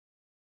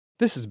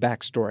This is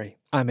Backstory.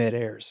 I'm Ed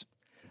Ayers.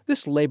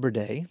 This Labor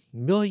Day,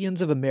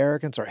 millions of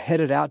Americans are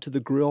headed out to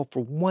the grill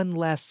for one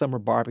last summer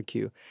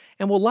barbecue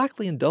and will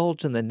likely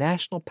indulge in the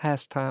national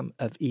pastime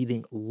of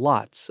eating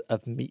lots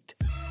of meat.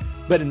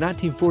 But in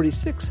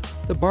 1946,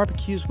 the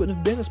barbecues wouldn't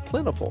have been as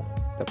plentiful.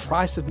 The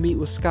price of meat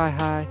was sky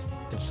high,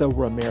 and so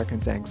were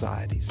Americans'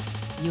 anxieties.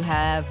 You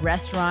have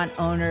restaurant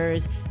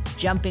owners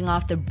jumping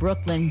off the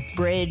Brooklyn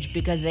Bridge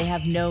because they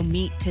have no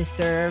meat to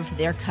serve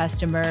their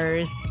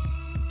customers.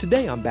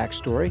 Today on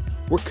Backstory,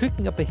 we're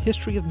cooking up a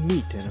history of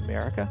meat in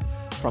America,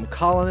 from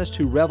colonists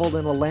who reveled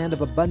in a land of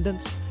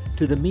abundance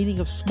to the meaning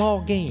of small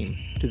game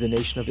to the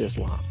Nation of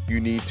Islam. You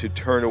need to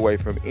turn away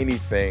from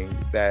anything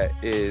that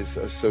is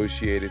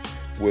associated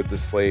with the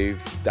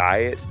slave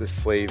diet, the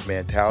slave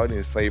mentality,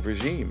 and the slave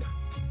regime.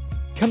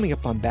 Coming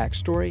up on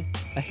Backstory,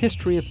 a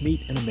history of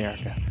meat in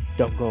America.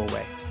 Don't go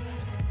away.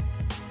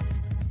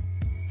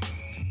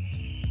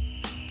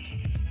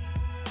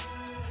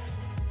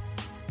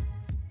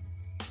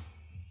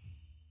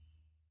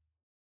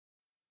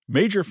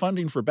 Major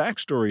funding for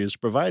Backstory is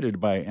provided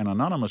by an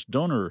anonymous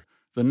donor,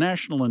 the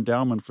National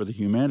Endowment for the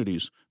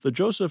Humanities, the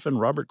Joseph and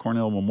Robert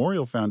Cornell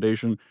Memorial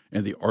Foundation,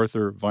 and the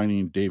Arthur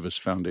Vining Davis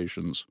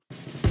Foundations.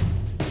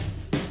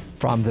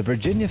 From the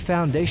Virginia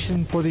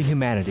Foundation for the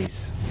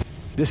Humanities,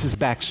 this is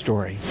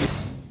Backstory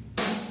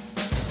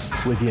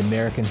with the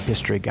American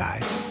History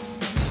Guys.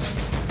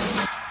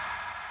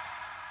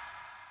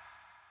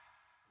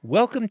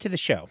 Welcome to the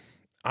show.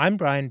 I'm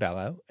Brian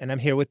Bello, and I'm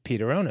here with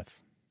Peter Onuf.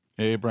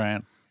 Hey,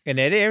 Brian. And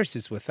Ed Ayers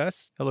is with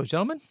us. Hello,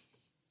 gentlemen.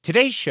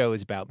 Today's show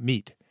is about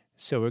meat,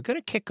 so we're going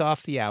to kick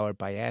off the hour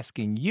by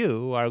asking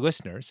you, our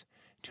listeners,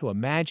 to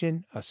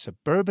imagine a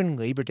suburban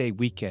Labor Day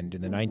weekend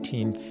in the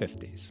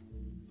 1950s.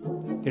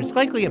 There's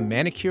likely a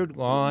manicured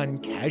lawn,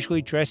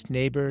 casually dressed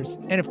neighbors,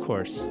 and, of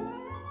course,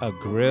 a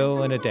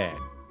grill and a dad.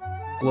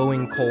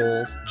 Glowing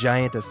coals,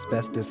 giant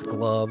asbestos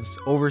gloves,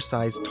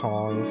 oversized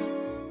tongs.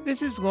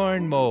 This is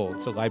Lauren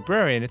Moulds, a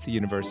librarian at the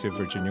University of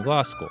Virginia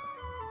Law School.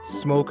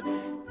 Smoke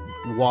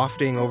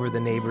wafting over the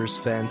neighbor's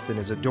fence and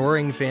his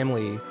adoring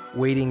family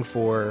waiting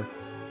for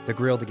the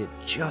grill to get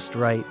just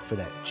right for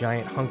that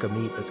giant hunk of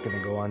meat that's going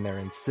to go on there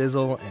and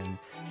sizzle and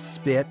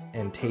spit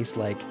and taste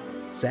like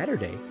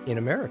Saturday in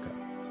America.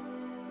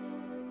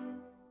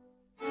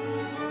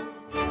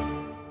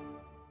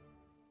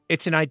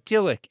 It's an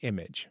idyllic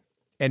image,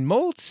 and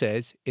Moulds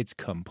says it's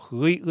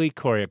completely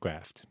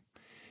choreographed.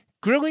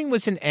 Grilling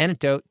was an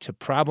antidote to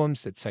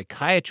problems that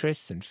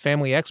psychiatrists and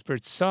family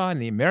experts saw in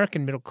the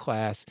American middle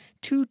class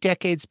 2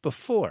 decades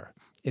before,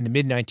 in the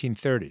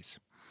mid-1930s.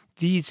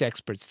 These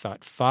experts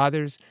thought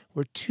fathers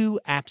were too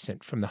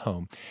absent from the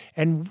home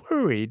and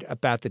worried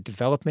about the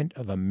development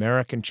of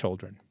American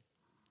children.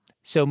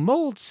 So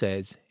Moulds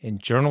says in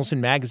journals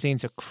and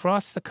magazines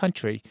across the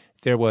country,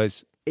 there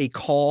was a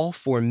call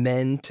for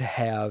men to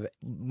have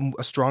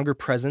a stronger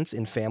presence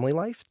in family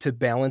life to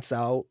balance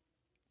out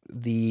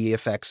the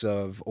effects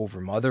of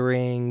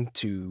overmothering,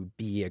 to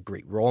be a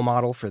great role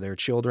model for their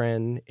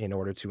children in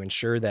order to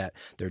ensure that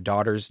their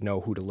daughters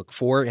know who to look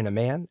for in a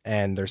man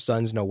and their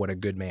sons know what a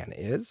good man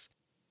is.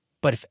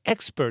 But if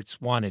experts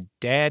wanted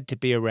Dad to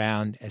be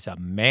around as a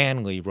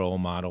manly role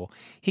model,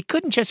 he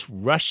couldn't just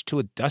rush to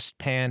a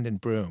dustpan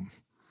and broom.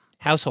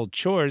 Household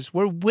chores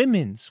were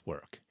women's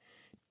work.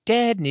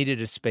 Dad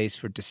needed a space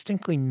for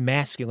distinctly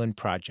masculine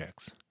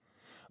projects.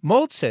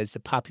 Moulds says the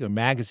popular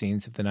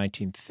magazines of the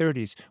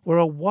 1930s were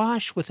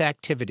awash with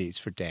activities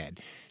for Dad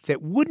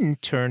that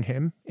wouldn't turn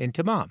him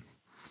into Mom.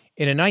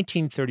 In a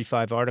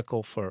 1935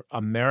 article for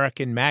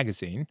American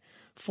Magazine,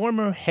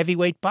 former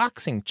heavyweight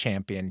boxing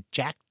champion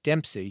Jack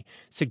Dempsey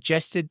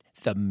suggested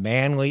the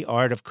manly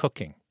art of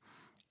cooking.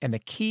 And the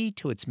key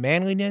to its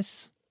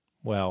manliness,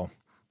 well,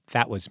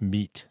 that was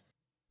meat.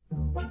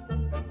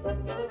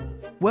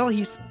 Well,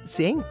 he's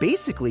saying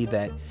basically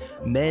that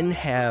men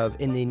have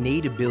an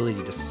innate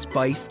ability to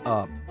spice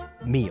up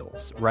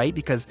meals, right?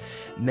 Because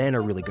men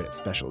are really good at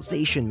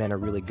specialization, men are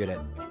really good at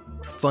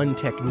fun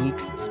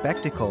techniques and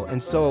spectacle.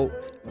 And so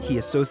he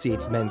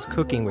associates men's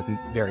cooking with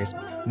various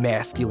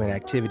masculine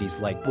activities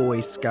like Boy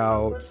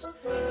Scouts,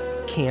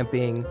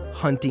 camping,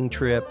 hunting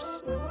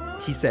trips.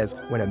 He says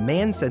when a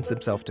man sets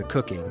himself to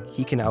cooking,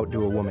 he can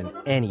outdo a woman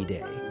any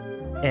day.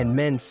 And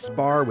men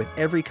spar with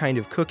every kind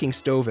of cooking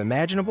stove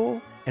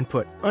imaginable and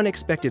put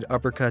unexpected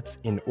uppercuts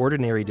in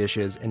ordinary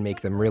dishes and make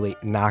them really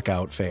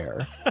knockout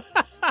fare.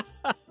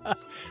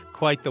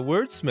 Quite the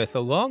wordsmith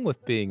along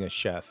with being a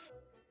chef.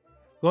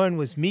 Lauren,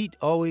 was meat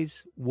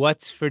always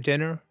what's for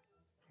dinner?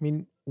 I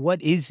mean, what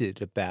is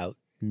it about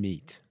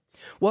meat?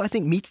 Well, I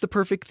think meat's the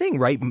perfect thing,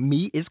 right?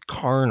 Meat is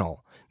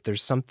carnal.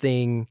 There's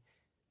something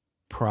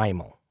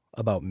primal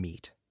about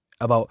meat,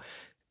 about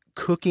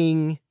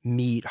cooking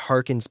meat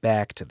harkens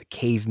back to the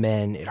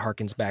cavemen. It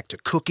harkens back to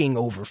cooking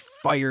over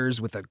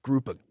fires with a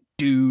group of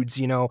dudes,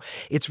 you know.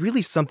 It's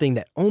really something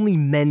that only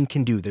men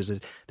can do. There's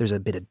a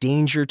bit of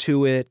danger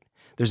to it.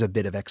 There's a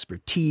bit of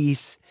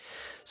expertise.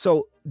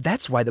 So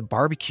that's why the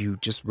barbecue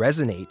just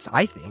resonates,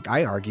 I think,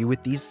 I argue,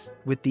 with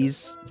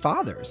these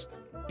fathers.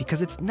 because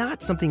it's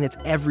not something that's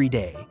every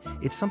day.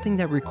 It's something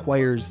that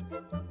requires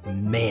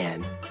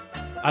man.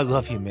 I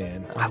love you,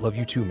 man. I love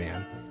you too,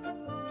 man.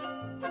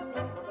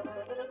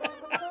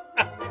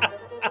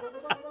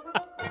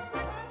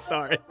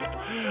 Sorry.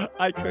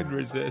 I couldn't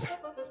resist.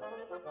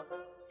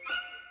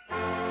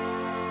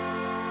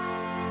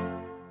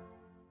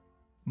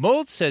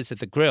 Mould says that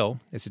the grill,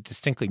 as a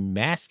distinctly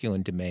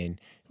masculine domain,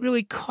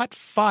 really caught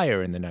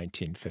fire in the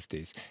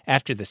 1950s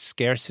after the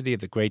scarcity of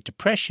the Great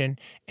Depression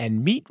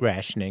and meat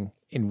rationing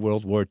in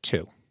World War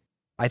II.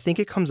 I think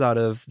it comes out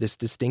of this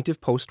distinctive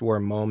post-war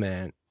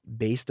moment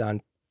based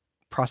on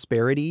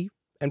prosperity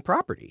and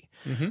property.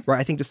 Right?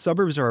 I think the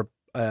suburbs are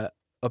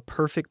a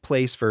perfect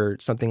place for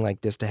something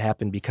like this to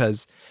happen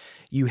because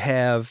you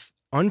have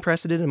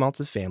unprecedented amounts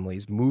of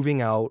families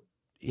moving out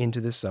into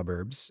the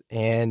suburbs,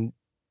 and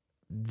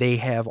they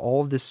have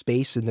all of this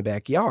space in the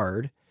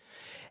backyard,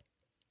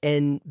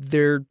 and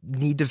they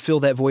need to fill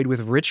that void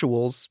with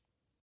rituals.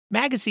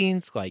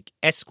 Magazines like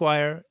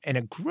Esquire and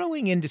a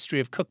growing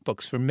industry of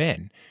cookbooks for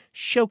men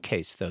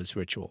showcase those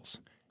rituals.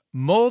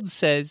 Mould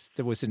says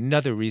there was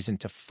another reason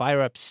to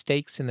fire up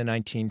steaks in the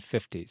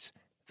 1950s,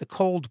 the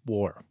Cold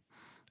War.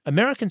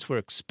 Americans were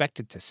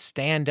expected to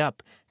stand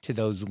up to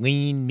those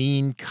lean,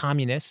 mean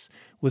communists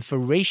with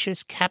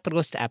voracious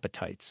capitalist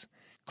appetites.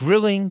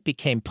 Grilling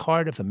became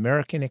part of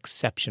American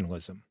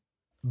exceptionalism.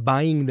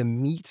 Buying the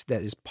meat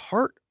that is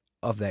part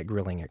of that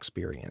grilling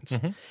experience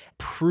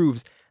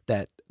proves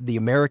that the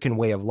American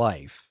way of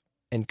life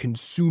and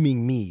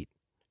consuming meat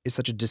is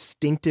such a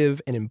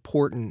distinctive and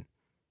important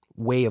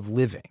way of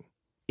living.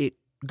 It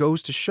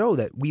goes to show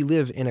that we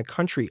live in a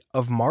country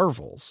of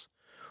marvels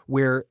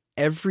where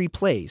every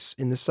place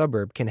in the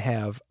suburb can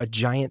have a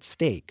giant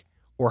steak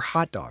or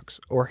hot dogs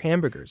or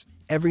hamburgers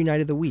every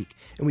night of the week.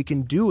 And we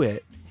can do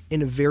it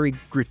in a very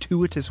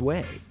gratuitous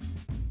way.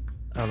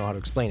 I don't know how to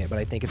explain it, but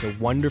I think it's a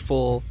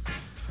wonderful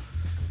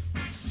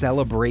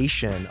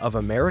celebration of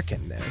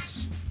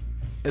Americanness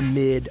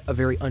amid a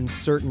very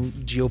uncertain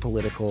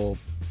geopolitical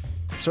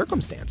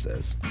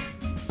circumstances.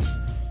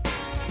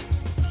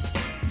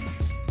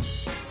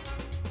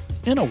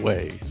 In a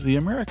way, the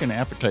American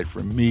appetite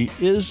for meat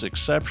is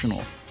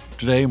exceptional.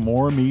 Today,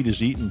 more meat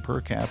is eaten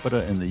per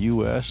capita in the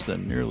U.S.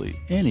 than nearly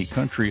any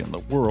country in the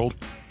world,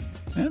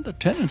 and the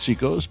tendency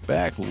goes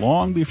back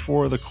long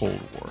before the Cold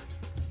War.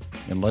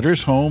 In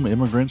letters home,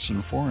 immigrants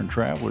and foreign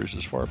travelers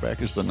as far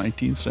back as the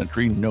 19th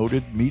century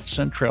noted meat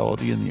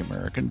centrality in the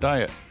American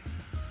diet.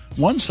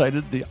 One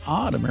cited the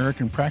odd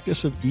American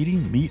practice of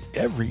eating meat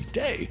every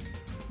day,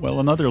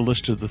 while another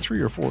listed the 3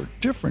 or 4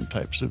 different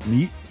types of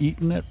meat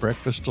eaten at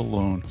breakfast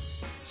alone.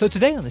 So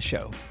today on the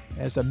show,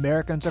 as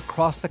Americans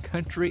across the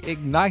country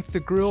ignite the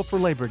grill for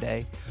Labor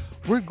Day,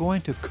 we're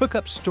going to cook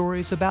up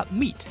stories about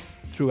meat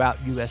throughout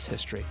U.S.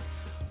 history.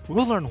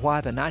 We'll learn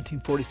why the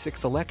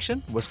 1946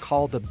 election was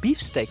called the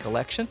beefsteak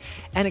election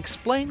and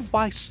explain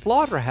why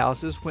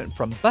slaughterhouses went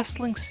from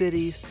bustling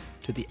cities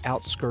to the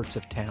outskirts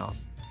of town.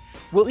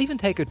 We'll even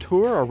take a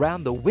tour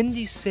around the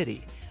Windy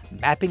City,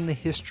 mapping the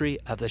history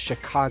of the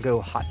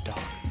Chicago hot dog.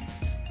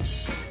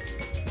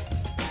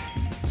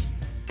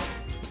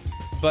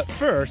 But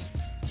first,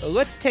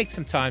 let's take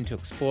some time to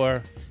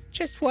explore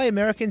just why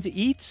Americans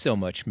eat so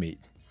much meat.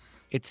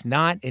 It's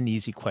not an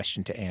easy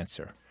question to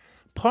answer.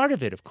 Part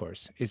of it, of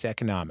course, is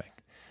economic.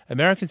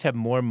 Americans have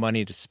more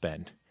money to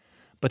spend.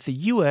 But the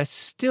U.S.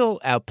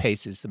 still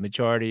outpaces the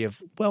majority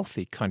of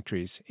wealthy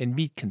countries in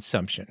meat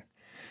consumption.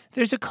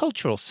 There's a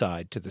cultural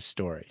side to the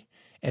story,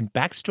 and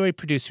Backstory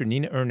producer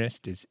Nina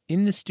Ernest is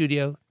in the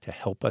studio to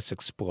help us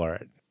explore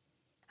it.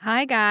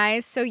 Hi,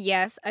 guys. So,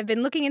 yes, I've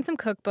been looking in some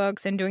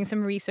cookbooks and doing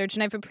some research,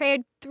 and I've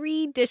prepared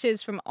 3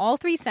 dishes from all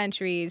 3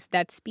 centuries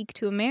that speak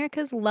to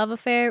America's love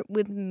affair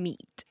with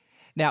meat.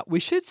 Now, we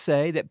should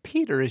say that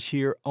Peter is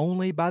here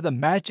only by the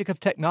magic of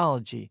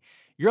technology.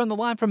 You're on the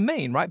line from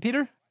Maine, right,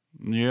 Peter?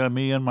 Yeah,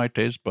 me and my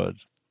taste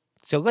buds.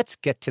 So let's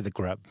get to the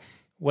grub.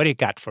 What do you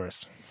got for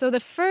us? So the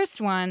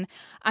first one,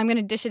 I'm going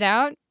to dish it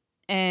out,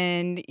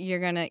 and you're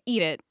going to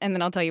eat it, and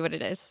then I'll tell you what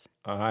it is.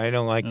 I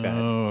don't like that.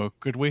 Oh,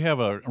 could we have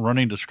a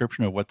running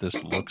description of what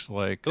this looks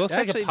like? It looks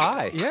like a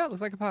pie. Yeah, it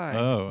looks like a pie.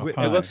 Oh, a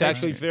pie. It looks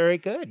actually very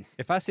good.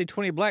 If I see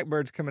 20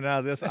 blackbirds coming out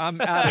of this, I'm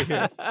out of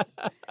here.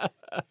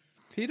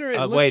 Peter, it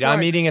looks wait, I'm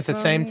like eating at the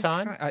same some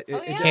time?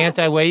 yeah. Can't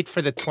I wait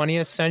for the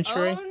 20th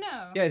century? Oh,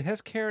 no. Yeah, it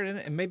has carrot in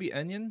it and maybe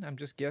onion. I'm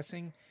just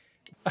guessing.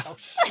 Oh,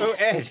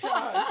 Ed,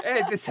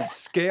 this has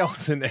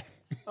scales in it.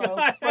 Oh,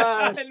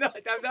 I'm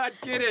not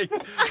kidding.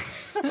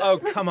 Oh,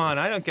 come on.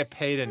 I don't get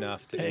paid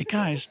enough to Hey, eat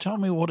guys, tell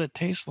me what it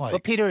tastes like. Well,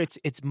 Peter,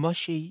 it's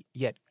mushy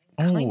yet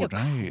kind of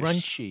nice.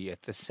 crunchy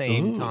at the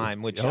same Ooh.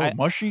 time, which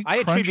Mushy, I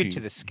attribute crunchy. to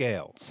the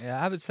scales. Yeah,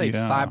 I would say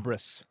Yeah.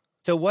 fibrous.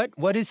 So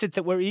what is it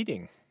that we're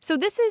eating? So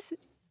this is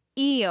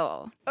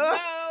eel.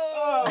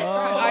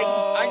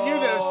 I knew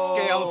those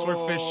scales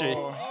were fishy.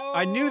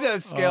 I knew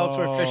those scales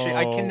were fishy.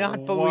 I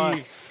cannot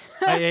believe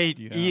I ate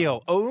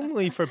eel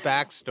only for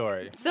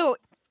Backstory. So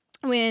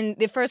when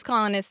the first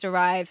colonists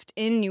arrived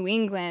in New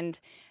England,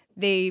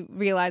 they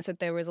realized that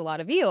there was a lot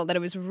of eel, that it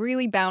was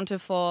really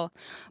bountiful.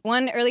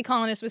 One early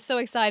colonist was so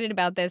excited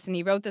about this, and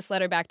he wrote this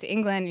letter back to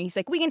England, and he's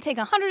like, we can take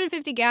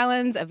 150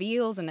 gallons of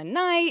eels in a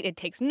night. It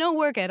takes no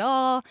work at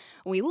all.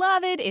 We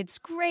love it. It's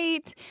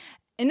great.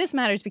 And this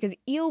matters because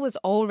eel was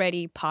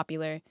already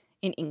popular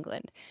in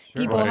England.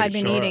 People had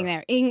been eating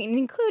there,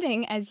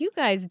 including, as you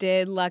guys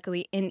did,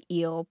 luckily, an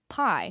eel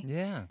pie.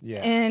 Yeah.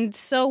 And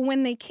so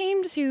when they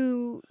came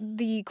to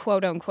the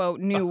quote-unquote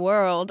New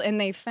World and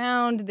they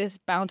found this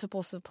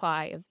bountiful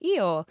supply of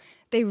eel,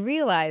 they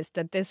realized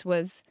that this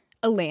was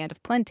a land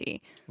of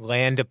plenty.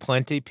 Land of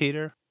plenty,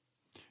 Peter?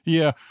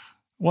 Yeah.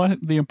 Well,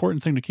 the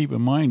important thing to keep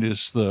in mind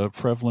is the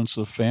prevalence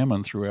of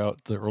famine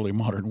throughout the early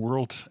modern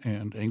world,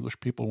 and English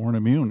people weren't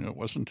immune. It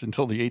wasn't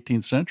until the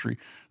 18th century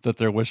that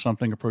there was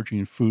something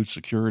approaching food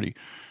security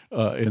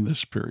in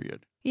this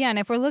period. Yeah, and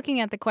if we're looking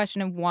at the question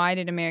of why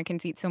did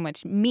Americans eat so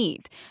much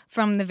meat,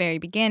 from the very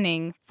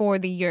beginning, for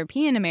the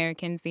European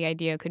Americans, the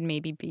idea could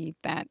maybe be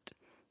that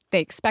they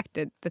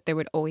expected that there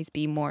would always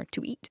be more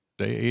to eat.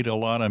 They ate a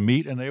lot of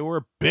meat, and they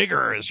were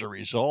bigger as a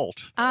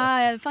result.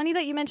 Funny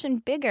that you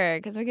mentioned bigger,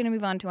 because we're going to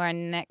move on to our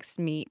next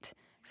meat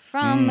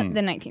from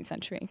the 19th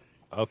century.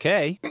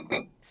 Okay.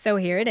 So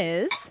here it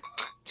is.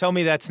 Tell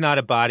me that's not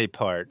a body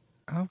part.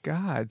 Oh,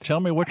 God. Tell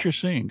me what you're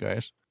seeing,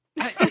 guys.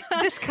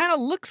 This kind of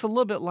looks a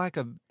little bit like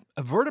a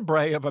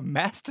vertebrae of a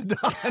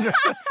mastodon.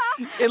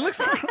 It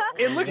looks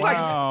like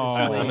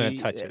I'm going to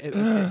touch it.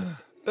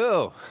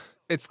 Ew.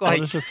 It's like, what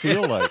does it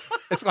feel like?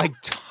 It's like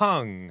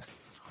tongue.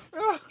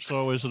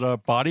 So is it a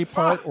body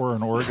part or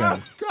an organ?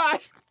 God,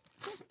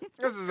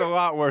 this is a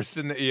lot worse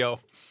than the eel.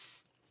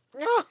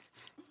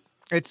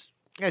 It's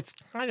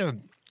kind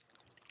of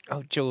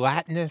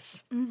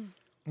gelatinous.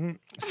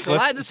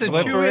 gelatinous and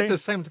chewy at the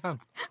same time.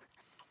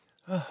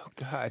 Oh,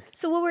 God.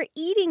 So what we're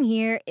eating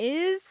here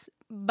is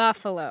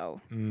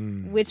buffalo,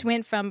 which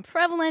went from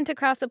prevalent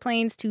across the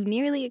plains to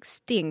nearly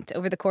extinct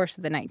over the course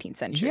of the 19th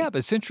century. Yeah,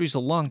 but century's a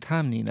long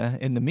time, Nina.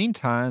 In the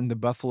meantime, the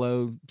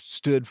buffalo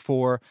stood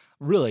for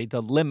really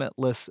the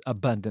limitless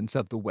abundance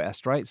of the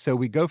West, right? So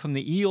we go from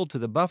the eel to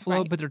the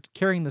buffalo, but they're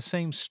carrying the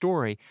same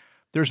story.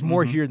 There's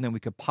more here than we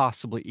could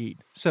possibly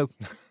eat. So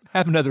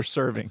have another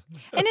serving.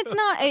 And it's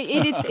not,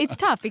 it's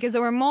tough because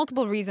there were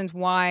multiple reasons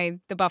why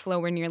the buffalo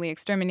were nearly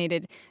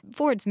exterminated.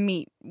 Ford's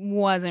meat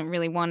wasn't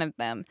really one of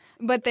them.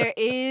 But there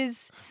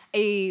is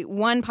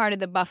one part of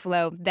the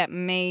buffalo that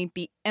may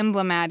be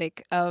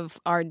emblematic of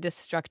our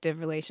destructive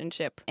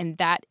relationship, and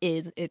that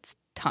is its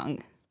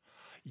tongue.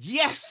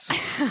 Yes!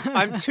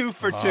 I'm 2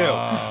 for 2.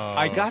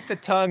 I got the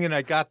tongue and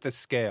I got the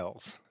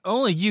scales.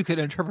 Only you could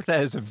interpret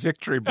that as a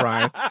victory,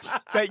 Brian,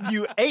 that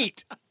you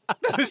ate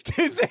those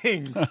two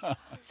things.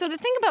 So the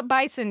thing about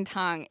bison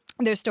tongue,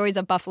 there's stories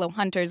of buffalo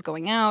hunters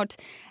going out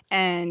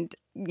and,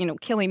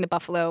 killing the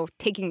buffalo,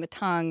 taking the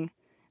tongue,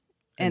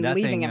 and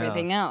leaving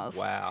everything else.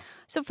 Wow.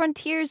 So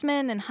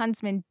frontiersmen and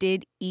huntsmen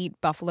did eat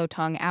buffalo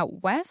tongue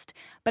out west,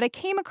 but I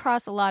came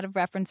across a lot of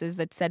references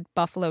that said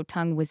buffalo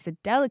tongue was a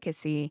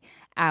delicacy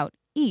out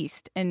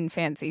east in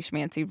fancy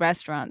schmancy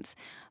restaurants.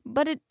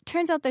 But it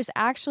turns out there's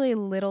actually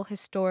little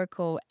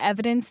historical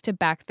evidence to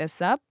back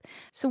this up.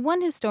 So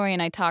one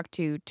historian I talked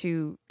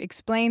to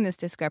explain this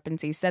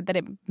discrepancy said that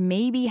it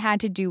maybe had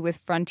to do with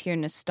frontier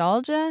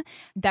nostalgia,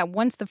 that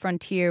once the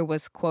frontier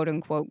was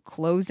quote-unquote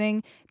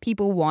closing,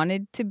 people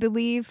wanted to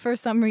believe for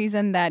some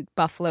reason that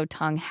buffalo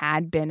tongue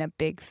had been a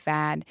big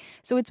fad.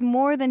 So it's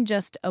more than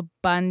just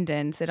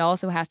abundance. It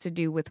also has to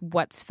do with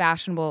what's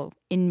fashionable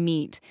in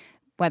meat,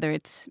 whether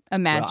it's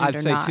imagined I'd or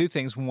say not. two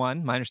things.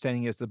 One, my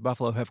understanding is the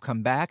buffalo have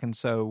come back, and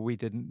so we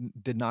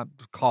did not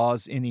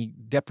cause any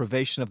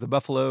deprivation of the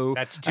buffalo.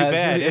 That's too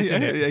bad,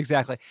 isn't it?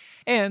 Exactly.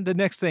 And the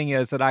next thing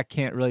is that I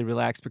can't really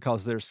relax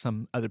because there's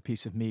some other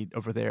piece of meat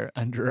over there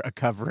under a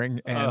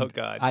covering, and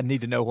God. I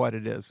need to know what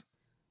it is.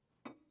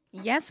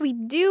 Yes, we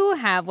do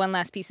have one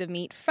last piece of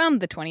meat from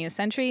the 20th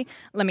century.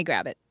 Let me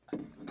grab it.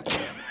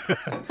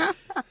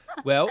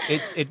 Well,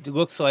 it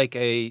looks like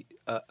a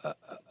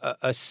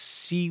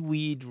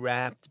seaweed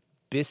wrapped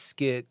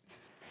biscuit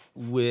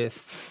with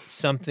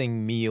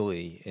something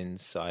mealy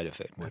inside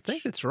of it. I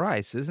think it's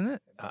rice, isn't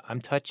it?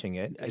 I'm touching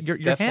it.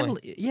 You're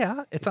handling,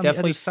 yeah, it's on it the other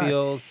definitely side.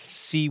 feels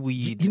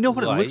seaweed. You know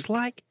what it looks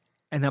like?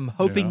 And I'm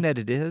hoping that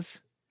it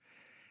is.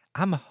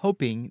 I'm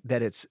hoping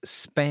that it's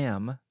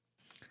Spam.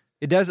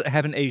 It does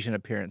have an Asian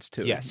appearance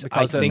to it. Yes, I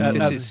because think of-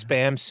 this of- is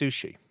Spam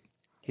sushi.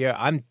 Here,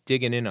 I'm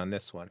digging in on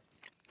this one.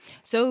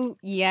 So,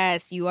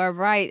 yes, you are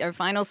right. Our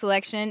final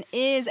selection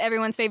is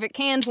everyone's favorite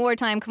canned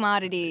wartime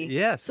commodity.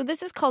 Yes. So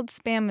this is called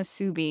Spam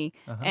musubi,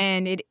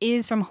 and it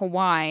is from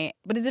Hawaii,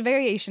 but it's a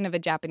variation of a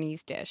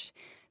Japanese dish.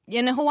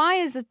 And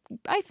Hawaii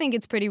I think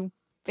it's pretty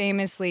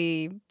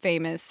famously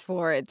famous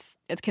for its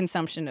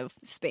consumption of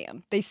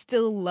Spam. They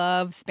still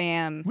love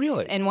Spam.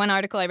 Really? In one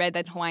article I read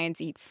that Hawaiians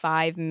eat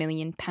 5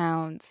 million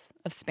pounds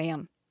of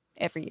Spam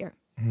every year,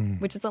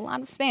 which is a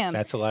lot of Spam.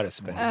 That's a lot of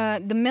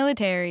Spam. The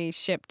military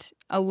shipped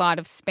a lot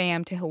of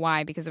Spam to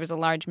Hawaii because there was a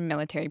large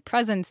military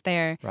presence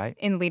there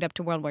in the lead up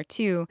to World War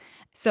II.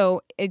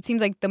 So it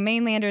seems like the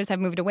mainlanders have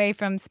moved away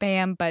from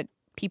Spam, but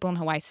people in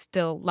Hawaii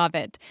still love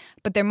it.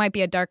 But there might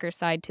be a darker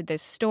side to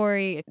this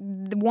story.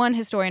 One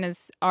historian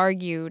has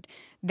argued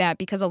that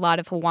because a lot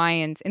of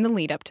Hawaiians in the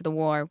lead up to the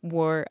war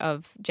were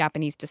of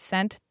Japanese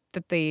descent,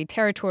 that the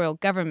territorial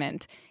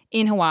government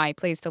in Hawaii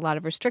placed a lot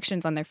of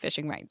restrictions on their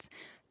fishing rights,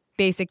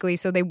 basically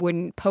so they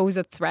wouldn't pose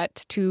a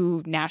threat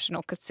to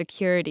national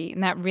security.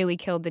 And that really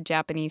killed the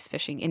Japanese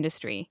fishing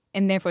industry.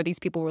 And therefore, these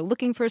people were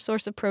looking for a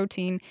source of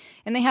protein,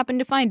 and they happened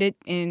to find it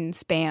in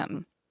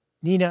Spam.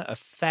 Nina, a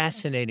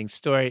fascinating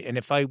story. And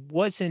if I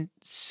wasn't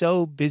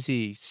so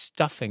busy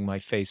stuffing my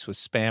face with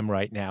Spam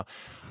right now,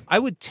 I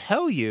would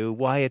tell you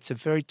why it's a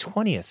very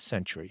 20th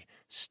century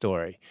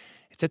story.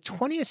 It's a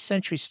 20th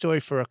century story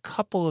for a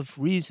couple of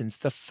reasons.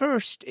 The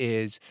first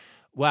is,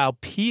 while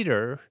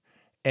Peter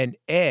and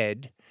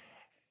Ed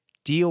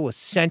deal with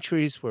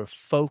centuries where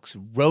folks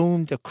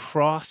roamed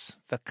across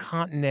the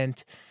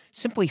continent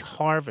simply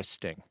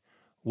harvesting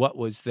what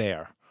was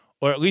there,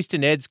 or at least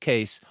in Ed's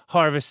case,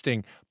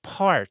 harvesting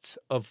parts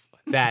of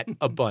that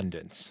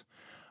abundance.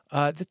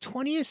 The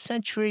 20th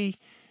century,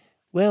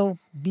 well,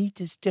 meat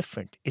is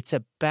different. It's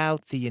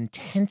about the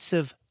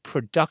intensive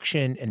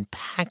production and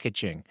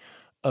packaging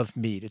of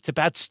meat. It's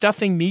about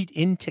stuffing meat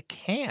into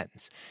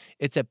cans.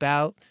 It's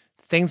about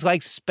things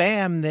like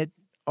Spam that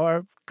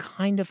are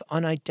kind of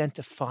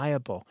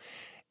unidentifiable.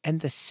 And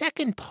the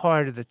second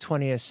part of the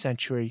 20th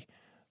century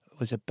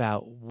was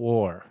about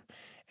war.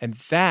 And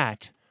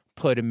that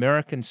put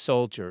American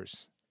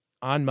soldiers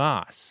en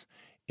masse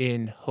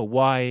in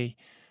Hawaii.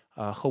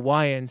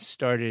 Hawaiians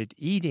started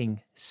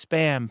eating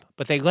Spam,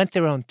 but they lent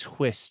their own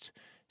twist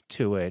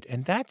to it.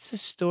 And that's the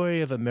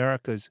story of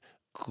America's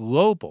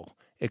global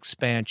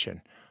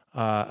expansion,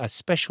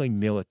 especially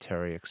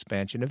military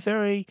expansion, a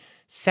very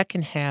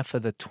second half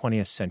of the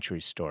 20th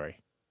century story.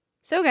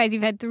 So, guys,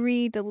 you've had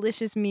 3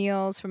 delicious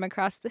meals from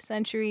across the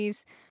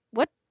centuries.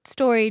 What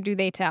story do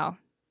they tell?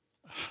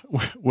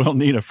 Well,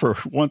 Nina, for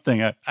one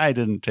thing, I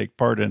didn't take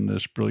part in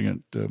this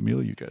brilliant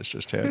meal you guys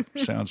just had.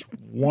 Sounds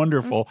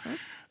wonderful.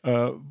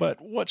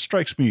 But what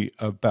strikes me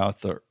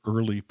about the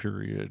early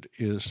period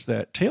is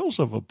that tales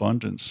of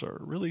abundance are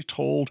really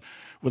told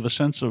with a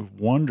sense of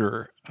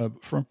wonder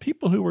from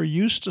people who are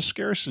used to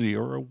scarcity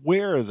or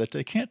aware that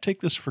they can't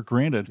take this for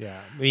granted. Yeah,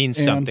 it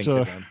means something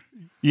to them.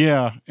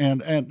 Yeah,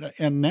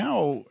 and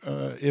now,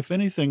 if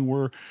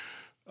anything,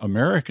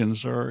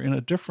 Americans are in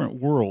a different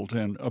world,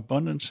 and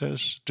abundance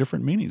has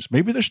different meanings.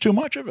 Maybe there's too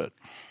much of it.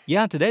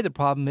 Yeah, today the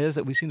problem is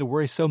that we seem to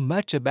worry so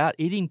much about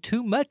eating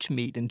too much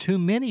meat in too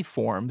many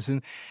forms.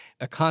 And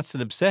a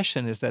constant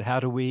obsession is that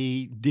how do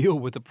we deal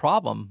with the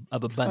problem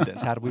of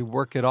abundance? How do we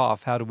work it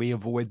off? How do we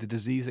avoid the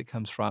disease that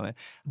comes from it?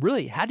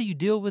 Really, how do you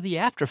deal with the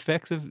after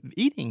effects of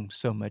eating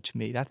so much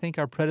meat? I think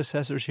our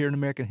predecessors here in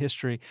American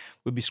history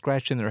would be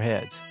scratching their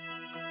heads.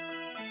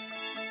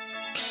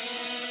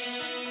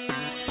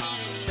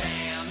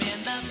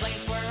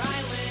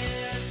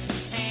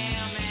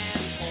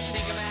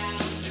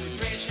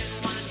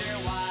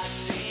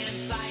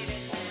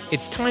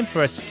 It's time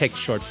for us to take a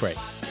short break,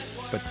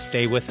 but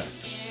stay with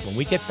us. When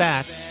we get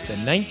back, the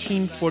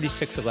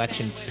 1946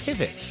 election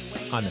pivots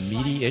on the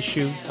meaty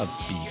issue of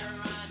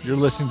beef. You're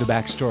listening to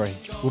Backstory.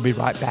 We'll be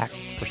right back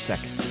for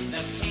seconds.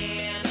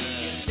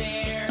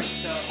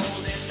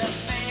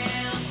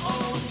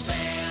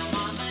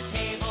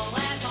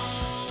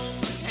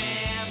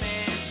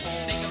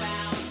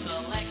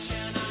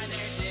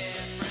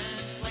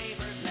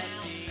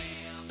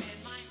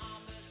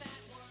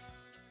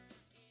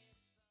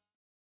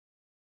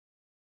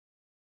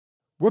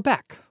 We're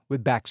back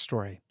with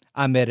Backstory.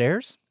 I'm Ed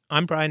Ayers.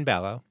 I'm Brian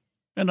Ballow.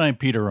 And I'm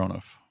Peter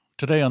Onuf.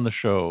 Today on the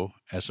show,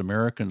 as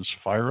Americans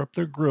fire up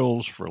their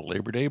grills for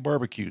Labor Day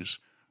barbecues,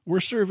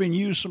 we're serving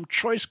you some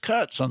choice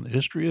cuts on the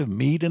history of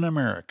meat in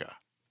America.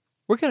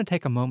 We're going to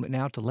take a moment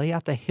now to lay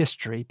out the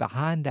history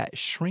behind that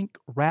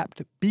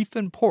shrink-wrapped beef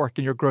and pork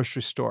in your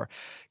grocery store.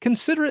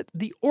 Consider it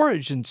the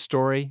origin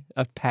story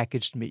of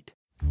packaged meat.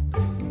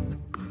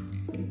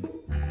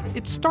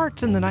 It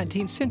starts in the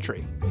 19th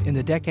century, in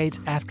the decades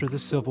after the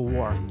Civil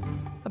War.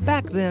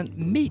 Back then,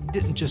 meat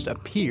didn't just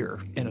appear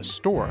in a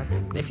store.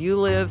 If you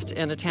lived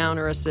in a town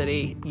or a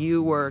city,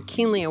 you were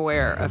keenly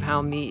aware of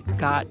how meat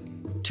got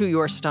to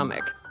your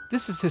stomach.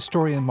 This is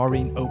historian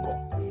Maureen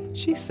Ogle.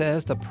 She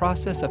says the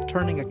process of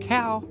turning a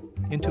cow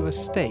into a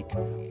steak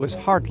was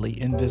hardly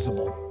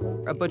invisible.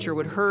 A butcher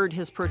would herd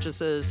his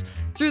purchases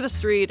through the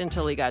street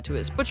until he got to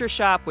his butcher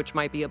shop, which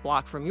might be a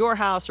block from your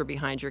house or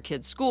behind your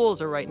kids'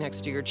 schools or right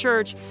next to your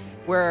church,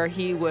 where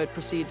he would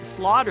proceed to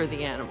slaughter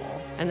the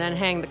animal and then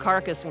hang the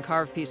carcass and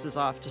carve pieces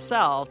off to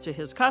sell to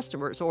his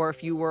customers. Or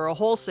if you were a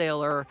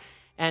wholesaler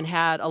and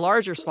had a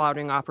larger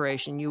slaughtering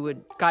operation, you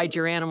would guide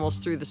your animals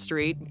through the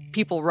street,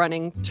 people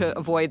running to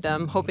avoid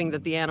them, hoping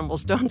that the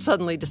animals don't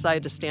suddenly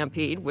decide to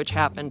stampede, which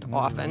happened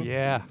often.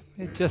 Yeah,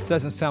 it just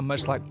doesn't sound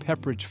much like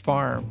Pepperidge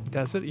Farm,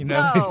 does it? You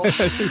know? No.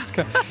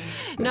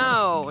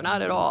 No,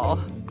 not at all.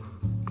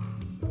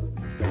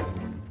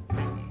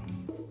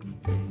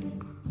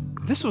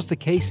 This was the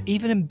case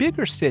even in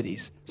bigger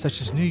cities, such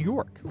as New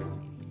York.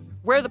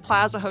 Where the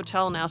Plaza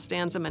Hotel now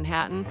stands in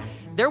Manhattan,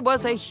 there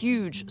was a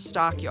huge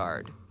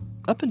stockyard.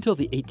 Up until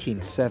the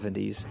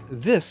 1870s,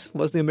 this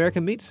was the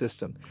American meat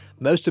system.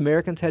 Most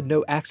Americans had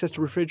no access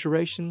to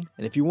refrigeration,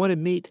 and if you wanted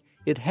meat,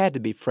 it had to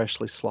be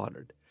freshly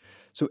slaughtered.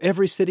 So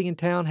every city and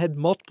town had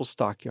multiple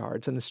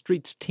stockyards, and the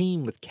streets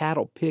teemed with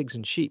cattle, pigs,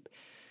 and sheep.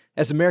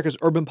 As America's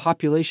urban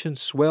population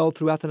swelled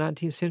throughout the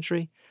 19th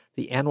century,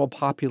 the animal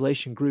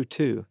population grew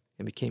too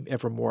and became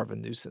ever more of a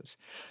nuisance.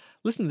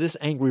 Listen to this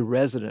angry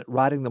resident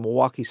writing the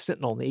Milwaukee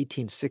Sentinel in the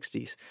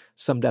 1860s,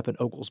 summed up in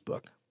Ogle's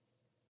book.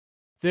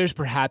 There's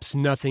perhaps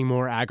nothing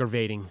more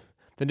aggravating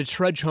than to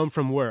trudge home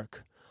from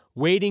work,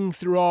 wading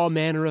through all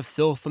manner of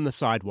filth on the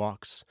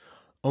sidewalks,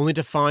 only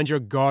to find your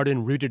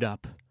garden rooted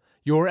up,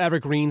 your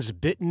evergreens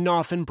bitten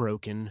off and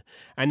broken,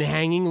 and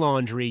hanging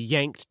laundry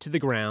yanked to the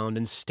ground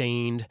and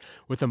stained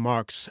with the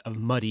marks of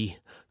muddy,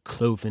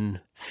 cloven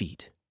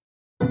feet.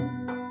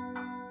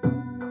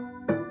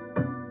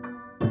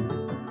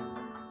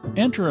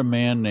 Enter a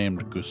man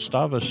named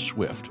Gustavus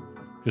Swift.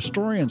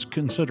 Historians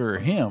consider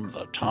him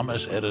the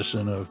Thomas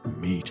Edison of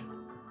meat.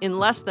 In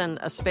less than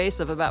a space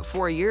of about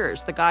 4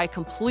 years, the guy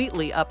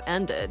completely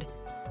upended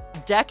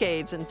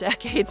decades and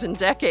decades and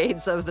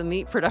decades of the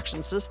meat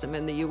production system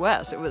in the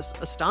U.S. It was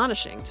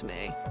astonishing to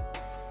me.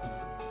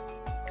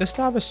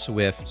 Gustavus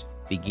Swift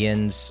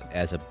begins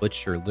as a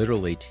butcher,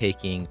 literally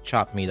taking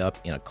chopped meat up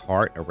in a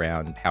cart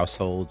around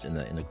households in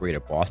the greater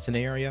Boston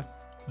area.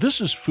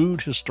 This is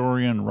food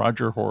historian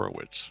Roger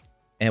Horowitz.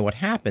 And what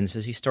happens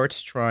is he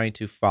starts trying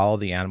to follow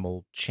the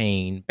animal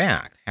chain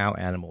back, how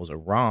animals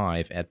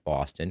arrive at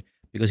Boston,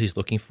 because he's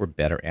looking for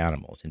better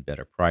animals and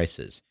better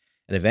prices.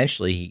 And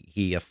eventually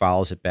he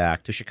follows it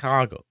back to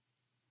Chicago.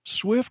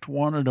 Swift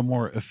wanted a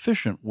more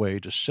efficient way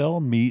to sell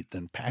meat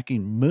than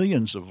packing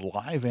millions of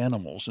live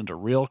animals into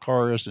rail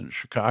cars in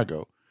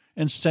Chicago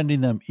and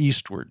sending them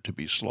eastward to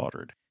be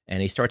slaughtered.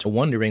 And he starts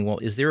wondering, well,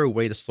 is there a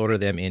way to slaughter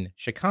them in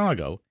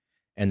Chicago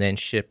and then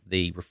ship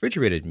the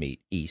refrigerated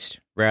meat east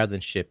rather than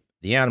ship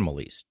the animal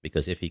east?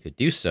 Because if he could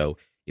do so,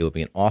 it would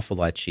be an awful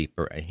lot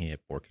cheaper and he'd have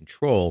more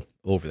control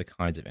over the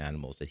kinds of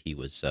animals that he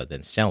was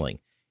then selling.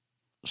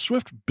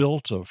 Swift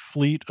built a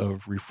fleet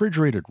of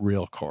refrigerated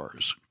rail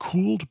cars,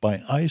 cooled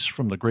by ice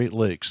from the Great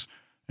Lakes,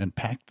 and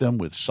packed them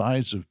with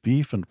sides of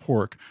beef and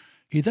pork.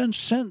 He then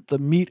sent the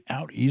meat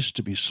out east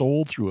to be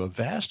sold through a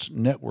vast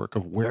network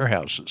of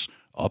warehouses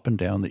up and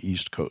down the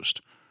East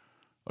Coast.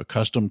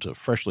 Accustomed to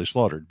freshly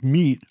slaughtered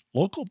meat,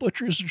 local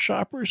butchers and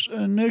shoppers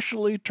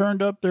initially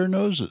turned up their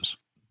noses.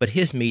 But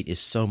his meat is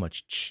so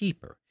much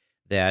cheaper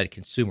that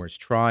consumers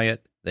try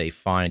it. They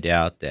find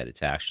out that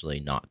it's actually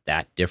not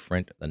that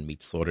different than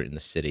meat slaughtered in the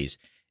cities,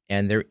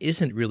 and there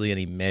isn't really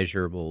any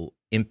measurable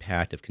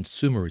impact of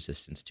consumer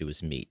resistance to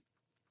his meat.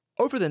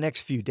 Over the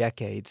next few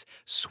decades,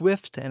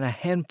 Swift and a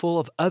handful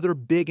of other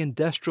big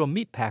industrial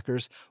meat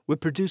packers would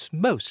produce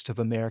most of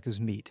America's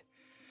meat.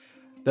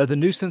 Though the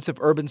nuisance of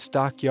urban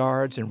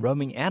stockyards and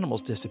roaming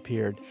animals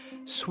disappeared,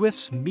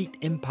 Swift's meat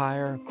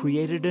empire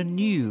created a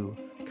new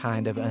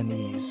kind of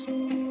unease.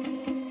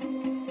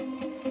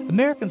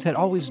 Americans had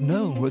always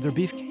known where their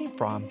beef came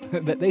from,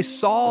 that they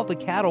saw the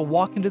cattle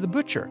walk into the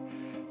butcher,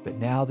 but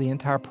now the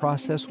entire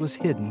process was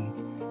hidden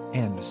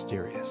and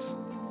mysterious.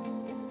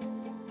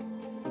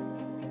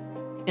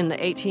 In the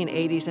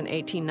 1880s and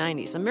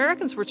 1890s,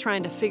 Americans were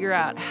trying to figure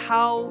out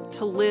how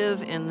to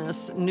live in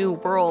this new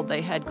world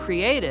they had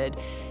created.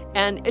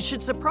 And it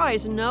should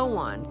surprise no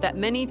one that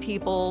many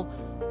people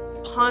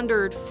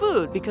pondered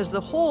food, because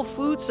the whole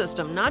food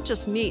system, not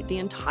just meat, the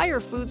entire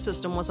food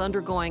system was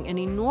undergoing an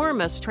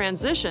enormous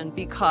transition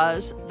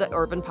because the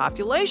urban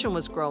population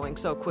was growing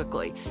so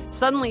quickly.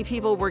 Suddenly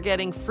people were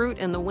getting fruit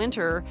in the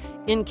winter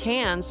in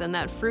cans, and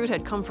that fruit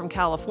had come from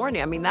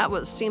California. I mean,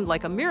 seemed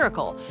like a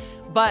miracle.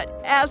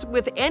 But as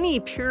with any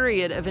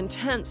period of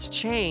intense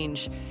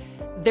change,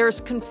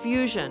 there's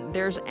confusion,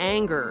 there's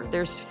anger,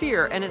 there's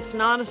fear, and it's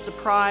not a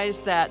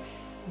surprise that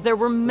there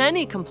were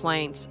many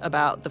complaints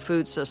about the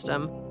food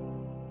system.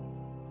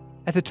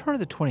 At the turn of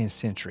the 20th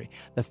century,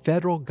 the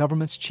federal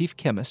government's chief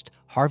chemist,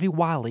 Harvey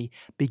Wiley,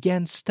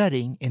 began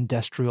studying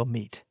industrial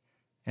meat.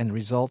 And the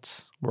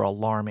results were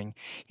alarming.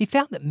 He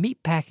found that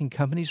meatpacking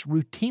companies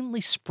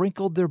routinely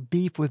sprinkled their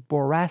beef with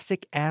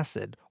boracic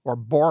acid, or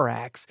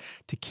borax,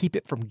 to keep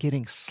it from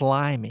getting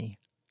slimy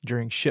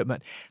during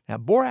shipment. Now,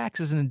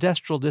 borax is an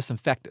industrial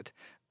disinfectant,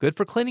 good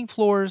for cleaning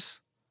floors,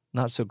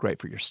 not so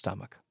great for your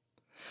stomach.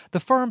 The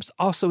firms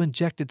also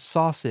injected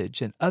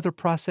sausage and other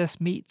processed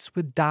meats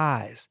with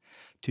dyes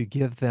to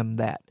give them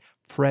that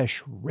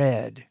fresh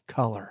red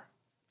color.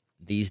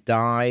 These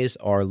dyes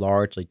are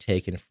largely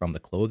taken from the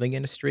clothing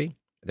industry.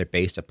 They're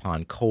based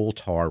upon coal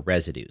tar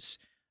residues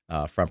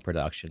from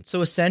production.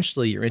 So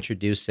essentially, you're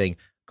introducing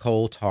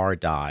coal tar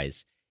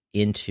dyes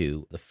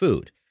into the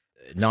food.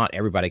 Not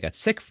everybody got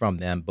sick from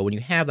them, but when you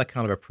have that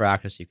kind of a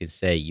practice, you can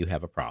say you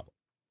have a problem.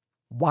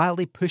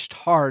 Wiley pushed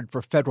hard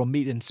for federal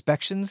meat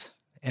inspections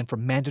and for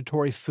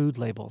mandatory food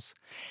labels.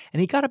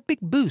 And he got a big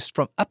boost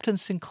from Upton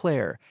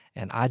Sinclair,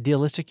 an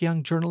idealistic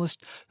young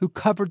journalist who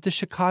covered the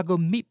Chicago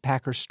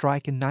meatpackers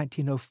strike in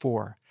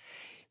 1904.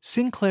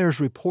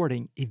 Sinclair's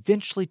reporting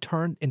eventually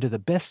turned into the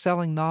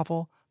best-selling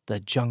novel, The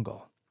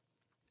Jungle.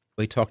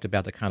 We talked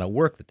about the kind of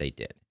work that they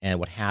did and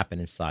what happened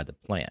inside the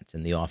plants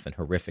and the often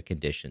horrific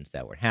conditions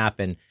that would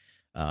happen.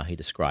 He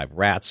described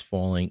rats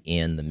falling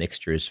in the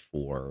mixtures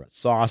for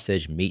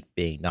sausage, meat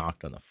being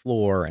knocked on the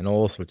floor, and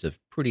all sorts of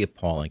pretty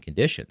appalling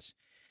conditions.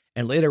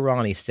 And later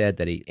on, he said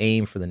that he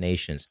aimed for the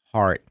nation's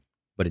heart,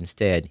 but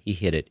instead he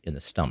hit it in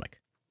the stomach.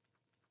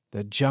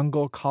 The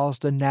Jungle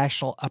caused a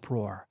national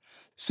uproar.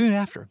 Soon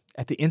after,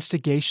 at the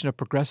instigation of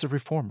progressive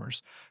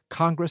reformers,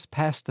 Congress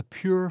passed the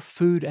Pure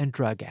Food and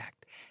Drug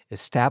Act,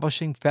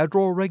 establishing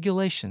federal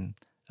regulation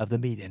of the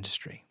meat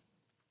industry.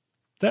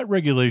 That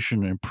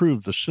regulation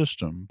improved the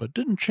system, but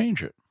didn't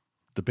change it.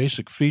 The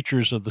basic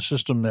features of the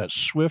system that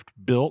Swift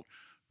built,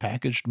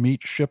 packaged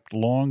meat shipped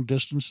long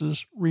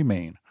distances,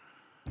 remain.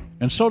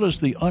 And so does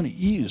the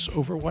unease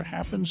over what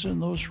happens in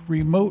those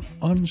remote,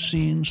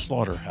 unseen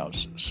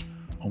slaughterhouses.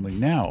 Only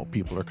now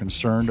people are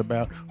concerned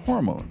about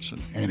hormones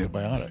and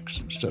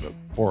antibiotics instead of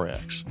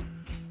borax.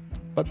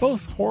 But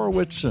both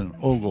Horowitz and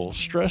Ogle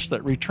stress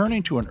that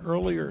returning to an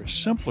earlier,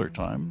 simpler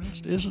time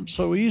just isn't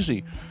so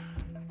easy.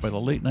 By the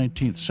late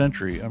 19th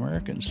century,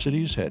 American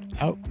cities had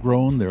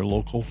outgrown their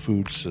local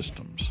food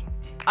systems.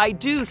 I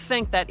do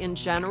think that in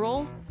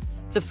general,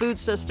 the food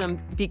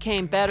system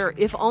became better,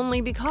 if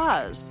only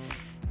because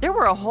there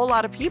were a whole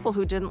lot of people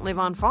who didn't live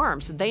on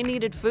farms. They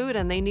needed food,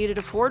 and they needed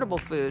affordable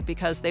food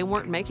because they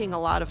weren't making a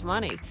lot of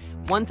money.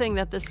 One thing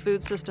that this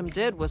food system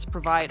did was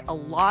provide a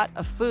lot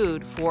of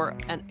food for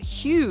a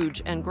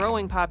huge and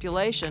growing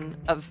population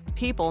of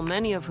people,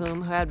 many of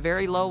whom had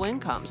very low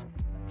incomes.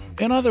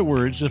 In other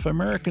words, if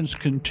Americans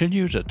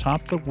continue to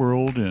top the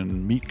world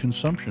in meat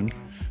consumption,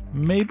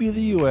 maybe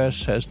the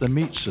U.S. has the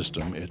meat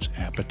system its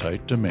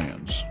appetite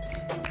demands.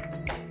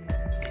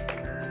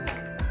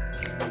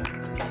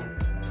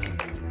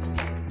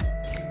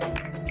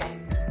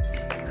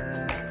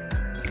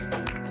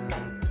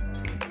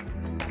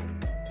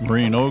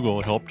 Maureen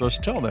Ogle helped us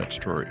tell that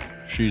story.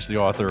 She's the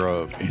author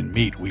of In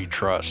Meat We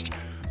Trust.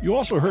 You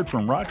also heard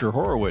from Roger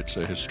Horowitz,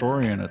 a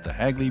historian at the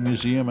Hagley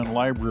Museum and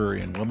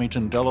Library in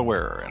Wilmington,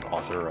 Delaware, and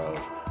author of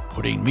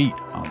Putting Meat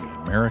on the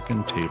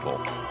American Table.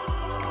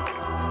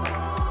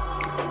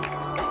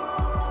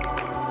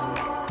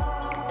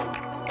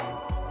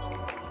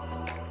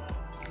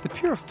 The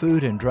Pure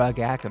Food and Drug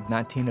Act of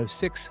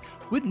 1906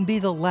 wouldn't be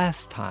the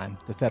last time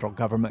the federal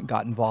government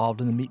got involved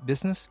in the meat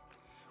business.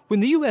 When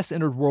the U.S.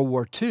 entered World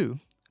War II,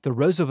 the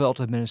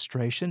Roosevelt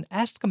administration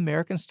asked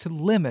Americans to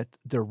limit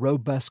their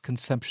robust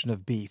consumption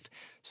of beef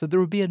so there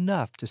would be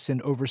enough to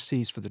send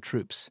overseas for the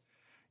troops.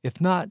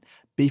 If not,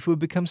 beef would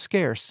become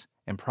scarce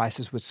and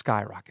prices would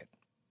skyrocket.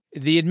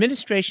 The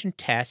administration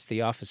tasked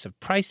the Office of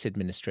Price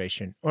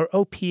Administration, or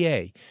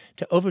OPA,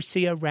 to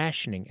oversee a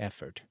rationing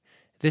effort.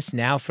 This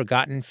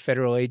now-forgotten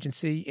federal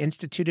agency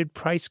instituted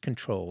price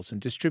controls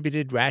and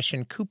distributed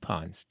ration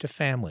coupons to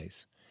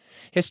families.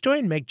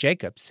 Historian Meg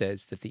Jacobs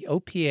says that the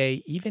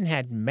OPA even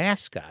had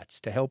mascots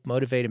to help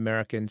motivate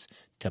Americans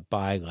to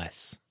buy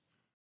less.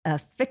 A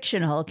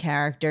fictional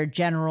character,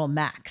 General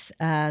Max.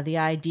 The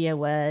idea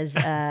was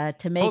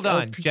to make... Hold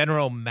on,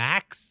 General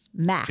Max?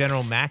 Max.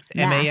 General Max?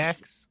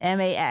 M-A-X?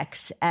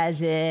 M-A-X,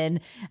 as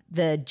in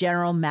the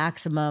general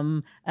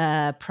maximum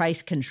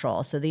price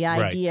control. So the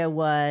idea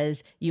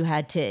was you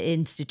had to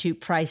institute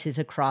prices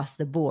across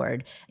the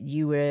board.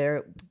 You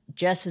were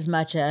just as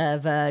much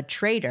of a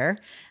traitor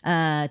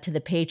to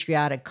the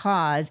patriotic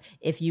cause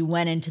if you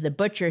went into the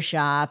butcher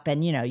shop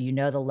and, you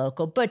know the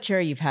local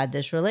butcher, you've had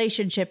this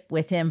relationship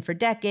with him for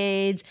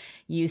decades.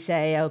 You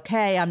say,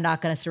 okay, I'm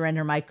not going to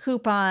surrender my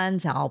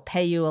coupons. I'll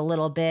pay you a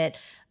little bit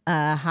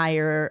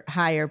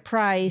higher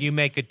price. You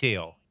make a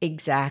deal.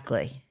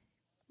 Exactly.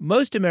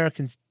 Most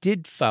Americans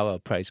did follow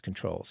price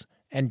controls.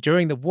 And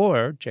during the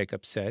war,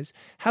 Jacobs says,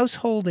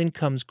 household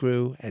incomes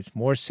grew as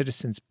more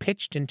citizens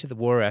pitched into the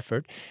war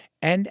effort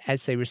and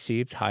as they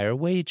received higher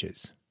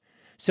wages.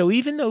 So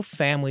even though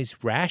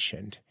families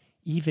rationed,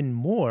 even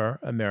more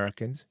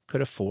Americans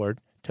could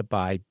afford to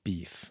buy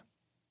beef.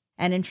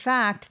 And in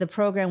fact, the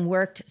program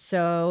worked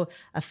so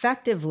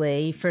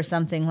effectively for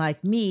something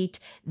like meat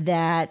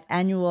that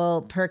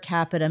annual per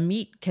capita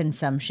meat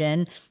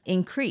consumption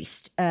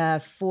increased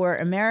for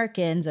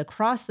Americans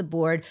across the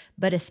board,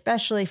 but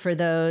especially for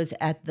those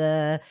at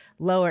the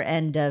lower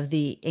end of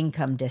the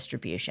income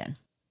distribution.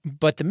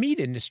 But the meat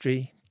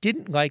industry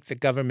didn't like the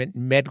government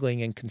meddling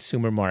in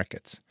consumer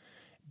markets.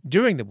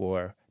 During the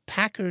war,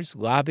 packers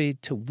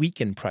lobbied to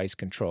weaken price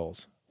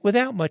controls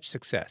without much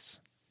success.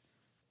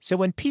 So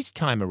when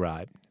peacetime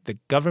arrived, the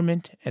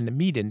government and the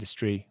meat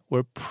industry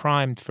were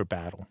primed for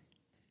battle.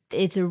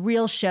 It's a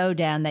real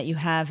showdown that you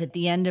have at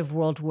the end of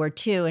World War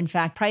II. In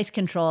fact, price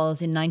controls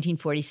in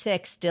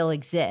 1946 still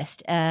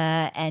exist.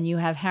 And you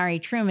have Harry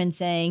Truman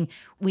saying,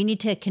 we need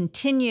to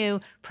continue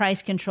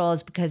price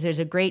controls because there's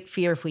a great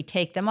fear if we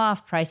take them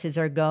off, prices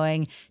are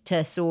going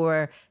to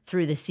soar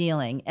through the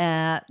ceiling.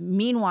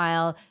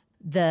 Meanwhile,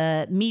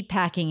 the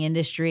meatpacking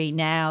industry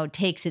now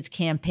takes its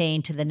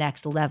campaign to the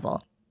next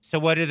level. So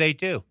what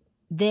do?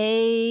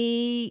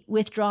 they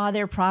withdraw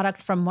their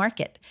product from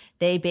market.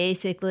 They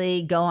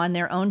basically go on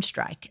their own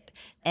strike.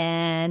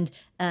 And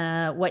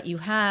what you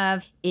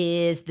have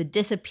is the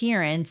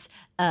disappearance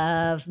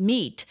of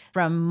meat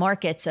from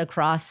markets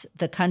across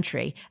the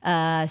country.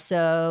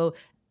 So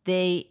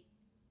they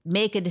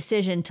make a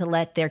decision to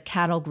let their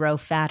cattle grow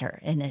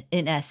fatter,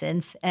 in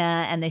essence,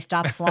 and they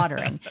stop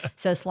slaughtering.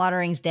 So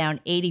slaughtering's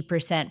down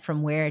 80%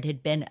 from where it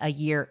had been a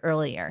year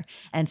earlier.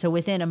 And so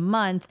within a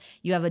month,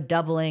 you have a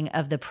doubling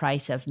of the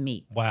price of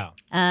meat. Wow.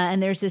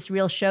 And there's this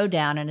real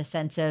showdown and a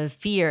sense of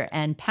fear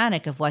and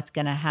panic of what's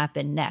going to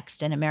happen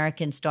next. And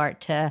Americans start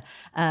to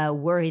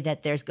worry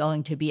that there's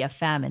going to be a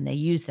famine. They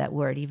use that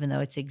word, even though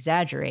it's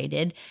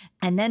exaggerated.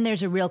 And then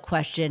there's a real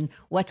question,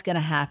 what's going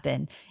to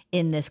happen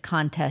in this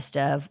contest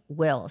of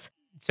wills?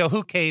 So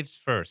who caves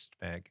first,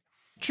 Meg?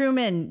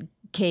 Truman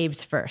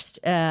caves first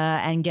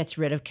and gets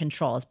rid of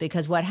controls,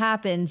 because what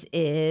happens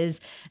is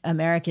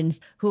Americans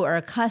who are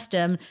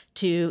accustomed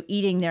to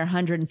eating their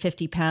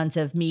 150 pounds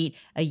of meat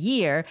a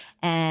year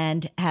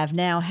and have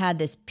now had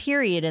this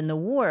period in the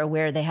war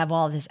where they have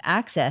all this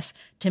access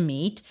to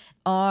meat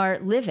are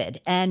livid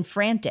and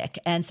frantic.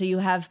 And so you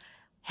have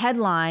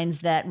headlines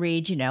that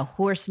read,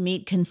 horse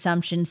meat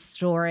consumption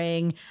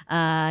soaring.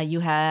 You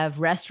have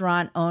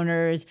restaurant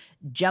owners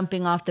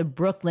jumping off the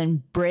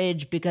Brooklyn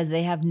Bridge because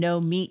they have no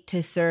meat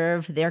to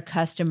serve their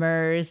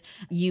customers.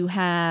 You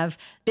have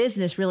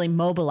business really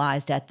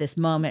mobilized at this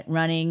moment,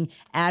 running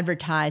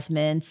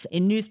advertisements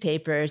in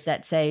newspapers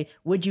that say,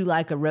 would you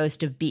like a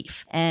roast of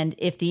beef? And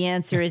if the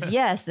answer is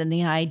yes, then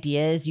the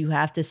idea is you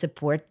have to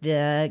support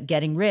the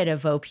getting rid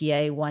of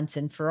OPA once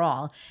and for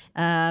all.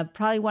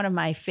 Probably one of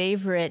my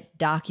favorite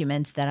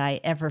documents that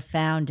I ever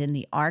found in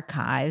the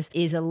archives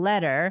is a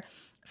letter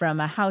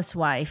from a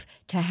housewife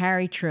to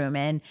Harry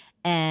Truman,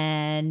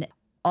 and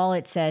all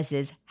it says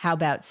is, how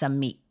about some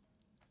meat?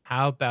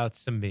 How about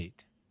some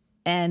meat?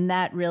 And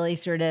that really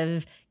sort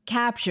of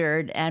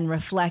captured and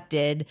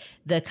reflected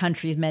the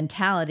country's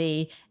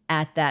mentality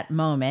at that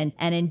moment.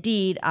 And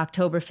indeed,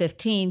 October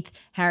 15th,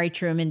 Harry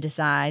Truman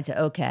decides,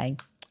 okay,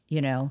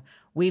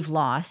 we've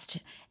lost,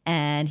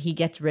 and he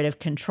gets rid of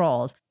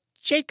controls.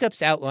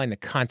 Jacobs outlined the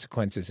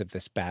consequences of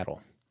this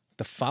battle.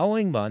 The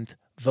following month,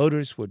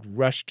 voters would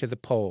rush to the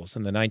polls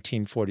in the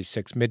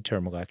 1946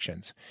 midterm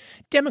elections.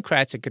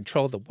 Democrats had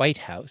controlled the White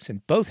House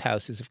and both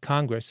houses of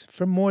Congress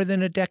for more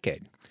than a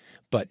decade.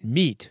 But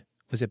meat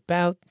was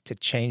about to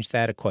change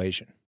that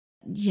equation.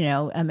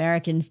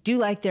 Americans do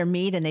like their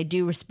meat, and they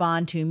do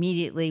respond to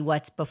immediately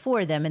what's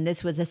before them. And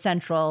this was a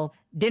central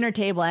dinner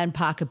table and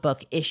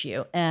pocketbook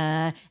issue.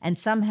 And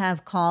some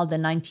have called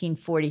the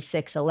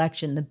 1946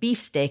 election the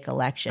beefsteak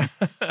election.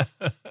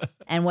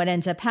 And what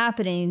ends up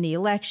happening in the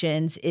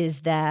elections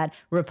is that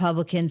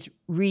Republicans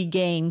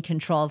regain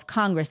control of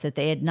Congress that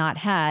they had not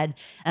had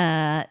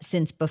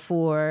since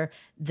before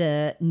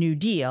the New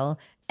Deal.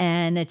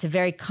 And it's a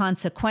very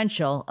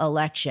consequential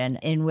election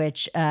in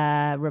which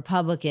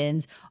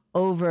Republicans,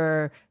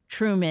 over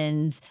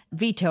Truman's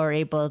veto, are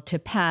able to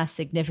pass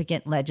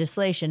significant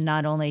legislation,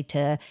 not only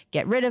to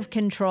get rid of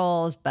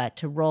controls, but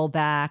to roll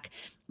back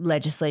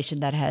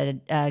legislation that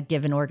had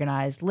given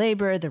organized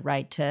labor the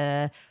right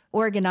to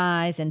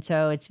organize. And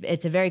so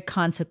it's a very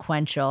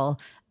consequential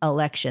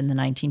election, the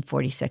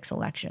 1946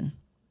 election.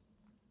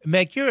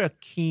 Meg, you're a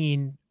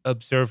keen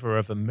observer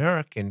of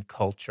American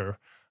culture.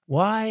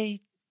 Why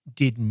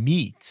did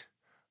meat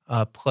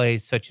play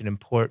such an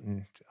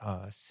important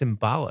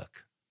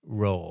symbolic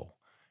role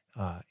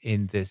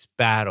in this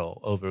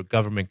battle over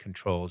government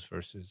controls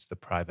versus the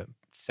private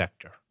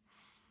sector?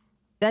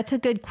 That's a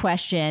good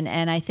question.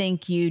 And I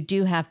think you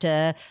do have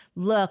to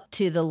look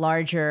to the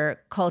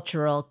larger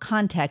cultural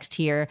context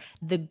here.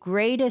 The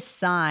greatest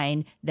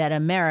sign that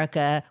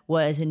America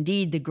was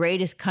indeed the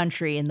greatest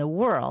country in the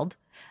world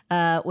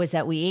was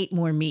that we ate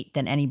more meat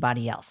than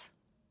anybody else.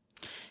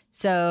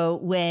 So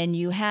when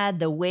you had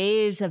the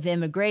waves of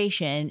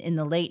immigration in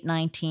the late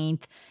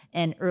 19th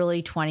and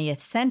early 20th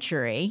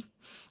century,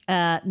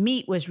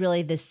 meat was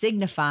really the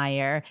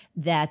signifier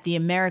that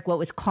what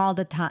was called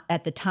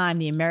at the time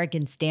the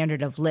American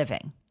standard of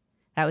living.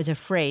 That was a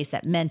phrase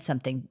that meant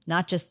something,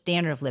 not just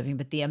standard of living,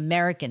 but the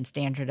American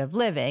standard of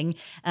living.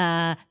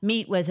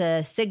 Meat was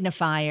a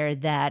signifier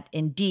that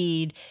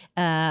indeed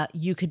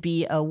you could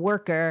be a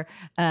worker,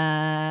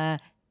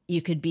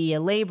 you could be a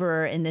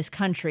laborer in this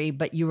country,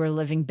 but you were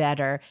living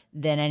better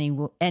than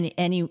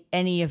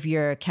any of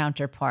your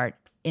counterpart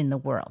in the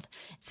world.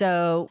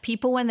 So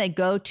people, when they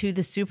go to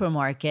the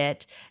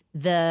supermarket,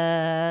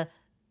 the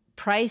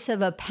price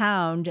of a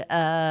pound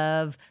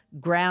of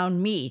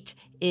ground meat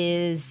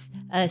is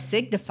a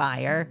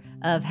signifier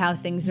of how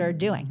things are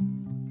doing.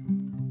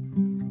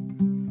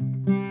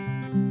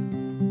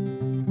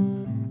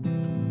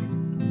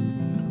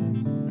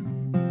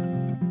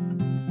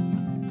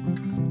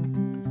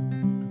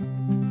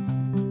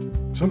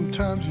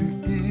 Sometimes you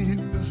eat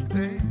the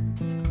steak,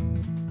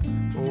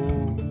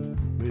 oh,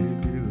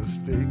 maybe the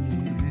steak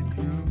eat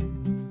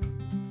you.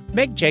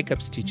 Meg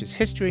Jacobs teaches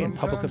history and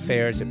public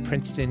affairs at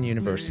Princeton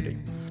University.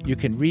 You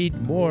can read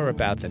more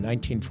about the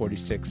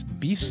 1946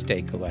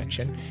 beefsteak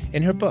election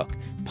in her book,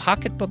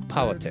 Pocketbook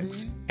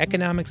Politics,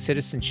 Economic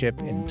Citizenship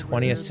in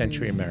 20th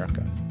Century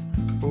America.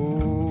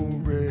 Oh,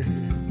 red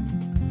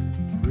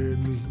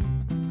meat,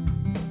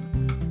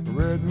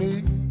 red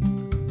meat,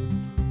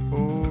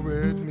 oh,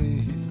 red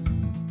meat.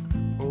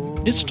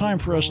 Oh, It's time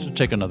for us to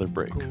take another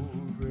break.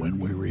 When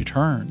we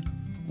return,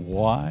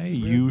 why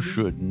you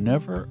should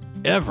never,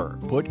 ever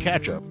put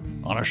ketchup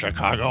on a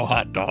Chicago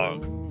hot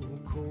dog.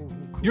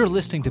 You're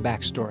listening to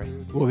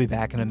Backstory. We'll be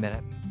back in a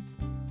minute.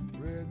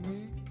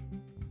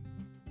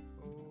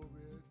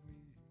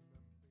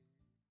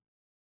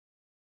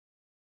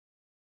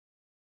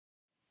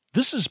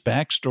 This is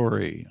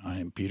Backstory.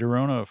 I'm Peter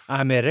Onuf.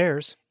 I'm Ed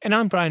Ayers. And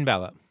I'm Brian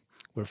Bella.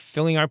 We're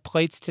filling our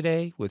plates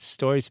today with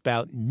stories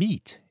about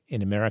meat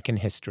in American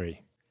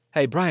history.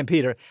 Hey, Brian,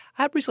 Peter,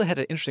 I recently had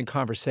an interesting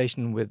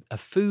conversation with a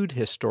food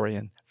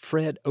historian,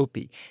 Fred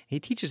Opie. He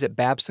teaches at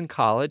Babson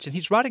College, and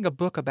he's writing a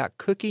book about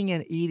cooking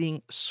and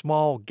eating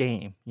small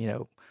game,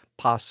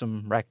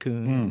 possum,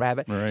 raccoon,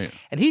 rabbit. Right.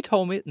 And he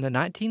told me in the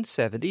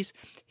 1970s,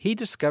 he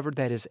discovered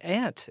that his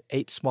aunt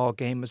ate small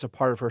game as a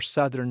part of her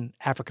Southern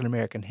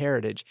African-American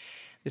heritage.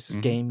 This is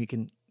game you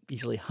can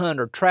easily hunt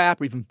or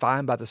trap or even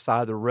find by the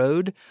side of the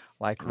road,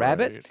 like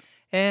rabbit. Right.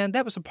 And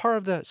that was a part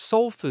of the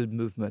soul food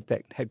movement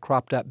that had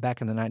cropped up back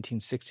in the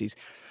 1960s.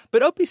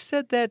 But Opie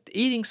said that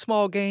eating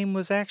small game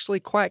was actually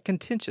quite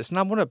contentious. And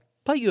I want to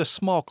play you a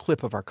small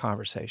clip of our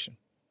conversation.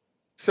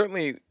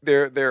 Certainly,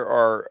 there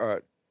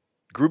are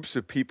groups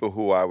of people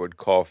who I would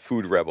call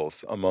food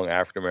rebels among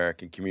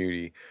African-American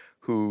community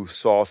who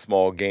saw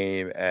small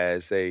game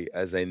as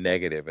a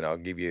negative. And I'll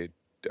give you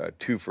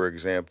two, for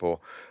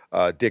example.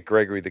 Dick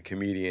Gregory, the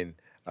comedian,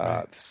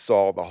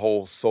 saw the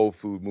whole soul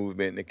food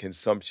movement and the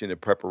consumption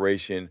and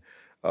preparation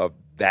of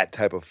that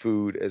type of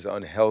food as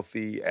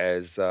unhealthy,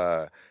 as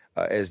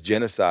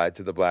genocide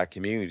to the black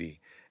community.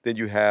 Then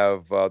you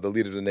have the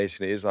leader of the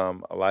Nation of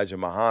Islam, Elijah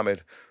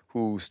Muhammad,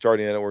 who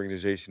started an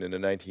organization in the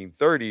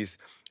 1930s.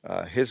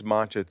 His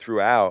mantra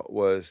throughout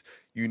was,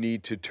 you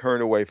need to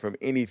turn away from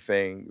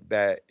anything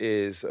that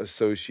is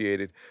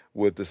associated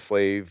with the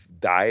slave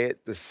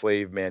diet, the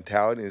slave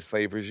mentality, and the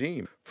slave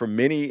regime. For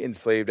many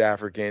enslaved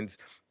Africans,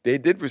 they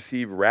did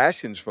receive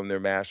rations from their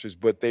masters,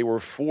 but they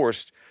were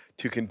forced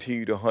to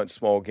continue to hunt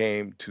small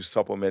game to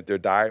supplement their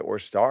diet or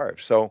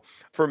starve. So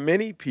for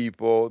many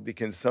people, the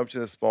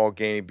consumption of small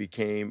game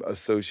became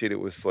associated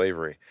with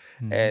slavery.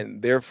 Mm-hmm.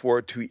 And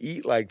therefore, to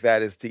eat like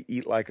that is to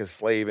eat like a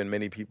slave in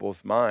many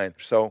people's mind.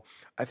 So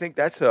I think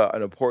that's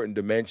an important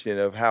dimension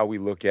of how we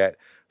look at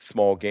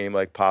small game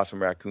like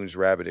possum, raccoons,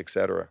 rabbit,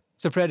 etc.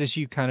 So Fred, as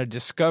you kind of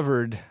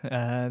discovered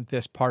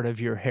this part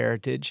of your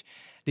heritage,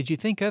 did you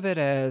think of it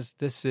as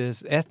this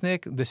is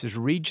ethnic, this is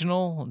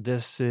regional,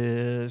 this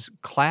is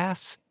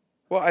class?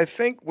 Well, I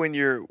think when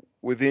you're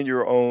within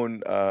your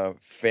own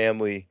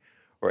family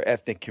or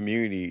ethnic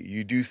community,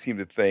 you do seem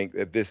to think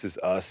that this is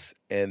us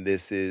and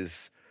this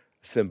is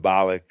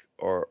symbolic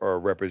or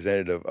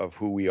representative of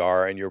who we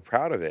are, and you're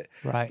proud of it.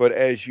 Right. But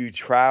as you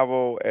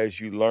travel, as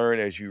you learn,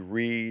 as you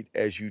read,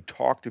 as you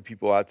talk to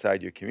people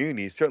outside your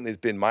community, certainly it's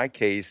been my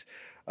case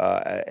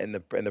in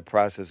the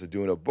process of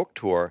doing a book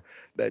tour,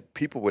 that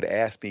people would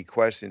ask me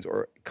questions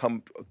or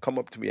come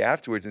up to me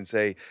afterwards and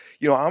say,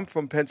 I'm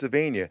from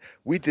Pennsylvania.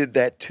 We did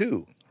that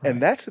too. Right.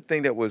 And that's the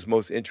thing that was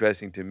most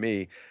interesting to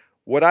me.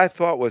 What I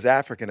thought was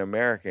African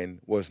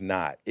American was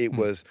not. It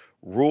was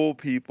rural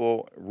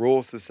people,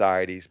 rural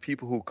societies,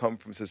 people who come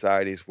from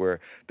societies where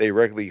they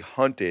regularly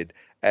hunted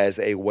as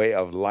a way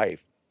of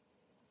life.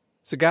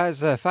 So,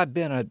 guys, if I'd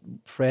been at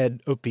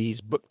Fred Opie's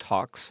book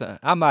talks,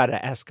 I might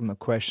have asked him a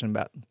question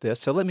about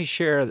this. So let me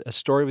share a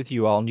story with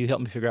you all, and you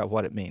help me figure out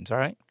what it means, all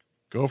right?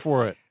 Go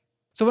for it.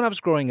 So when I was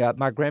growing up,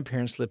 my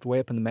grandparents lived way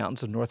up in the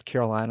mountains of North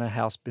Carolina, a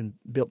house been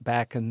built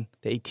back in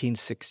the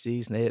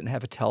 1860s, and they didn't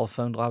have a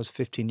telephone until I was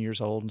 15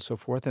 years old and so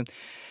forth.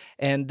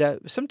 And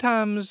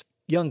sometimes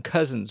young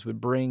cousins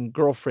would bring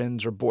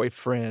girlfriends or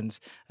boyfriends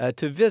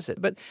to visit.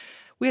 But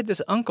we had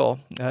this uncle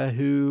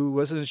who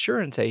was an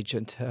insurance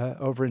agent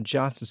over in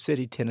Johnson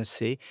City,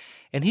 Tennessee,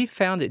 and he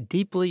found it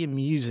deeply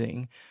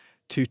amusing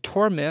to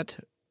torment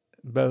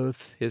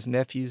both his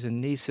nephews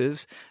and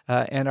nieces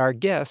and our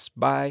guests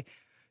by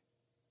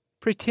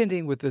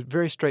pretending with a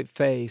very straight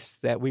face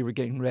that we were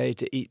getting ready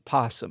to eat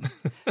possum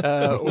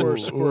or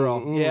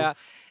squirrel. Yeah.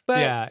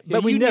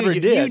 But we never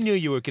did. You knew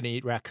you were going to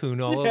eat raccoon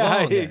all along.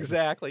 Yeah,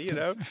 exactly,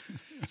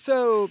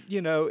 So,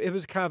 it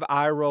was kind of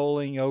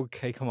eye-rolling,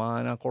 okay, come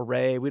on, Uncle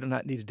Ray, we do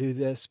not need to do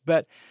this.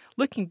 But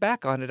looking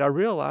back on it, I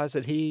realized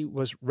that he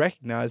was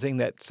recognizing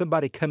that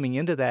somebody coming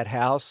into that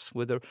house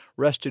with a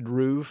rusted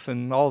roof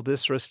and all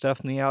this sort of stuff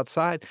on the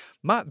outside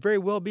might very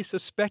well be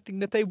suspecting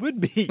that they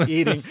would be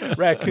eating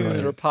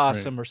raccoon or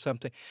possum or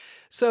something.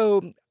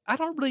 So I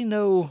don't really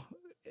know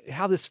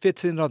how this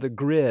fits in on the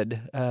grid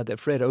that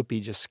Fred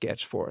Opie just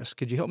sketched for us.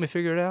 Could you help me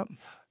figure it out?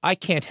 I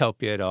can't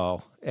help you at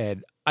all,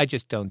 Ed. I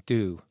just don't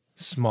do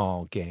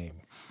small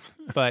game.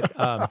 But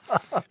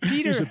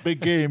Peter... He's a big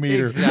game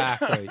eater.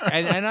 Exactly.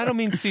 And I don't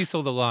mean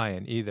Cecil the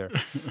lion either.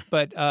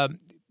 But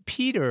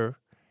Peter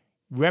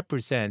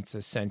represents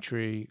a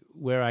century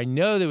where I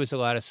know there was a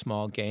lot of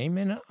small game,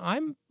 and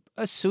I'm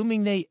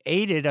assuming they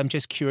ate it. I'm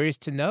just curious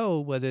to know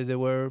whether there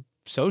were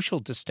social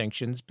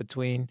distinctions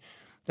between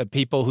the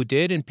people who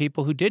did and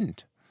people who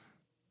didn't.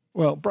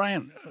 Well,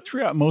 Brian,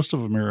 throughout most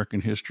of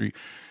American history,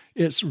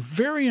 it's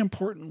very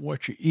important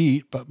what you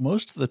eat, but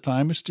most of the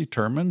time it's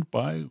determined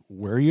by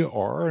where you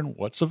are and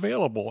what's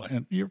available.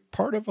 And you're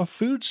part of a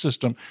food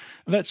system.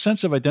 That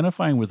sense of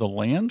identifying with the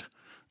land,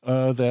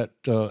 that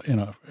in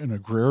an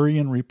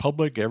agrarian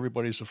republic,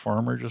 everybody's a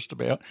farmer just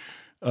about,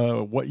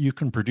 what you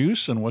can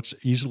produce and what's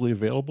easily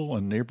available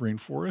in neighboring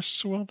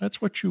forests, well,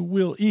 that's what you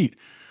will eat.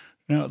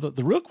 Now,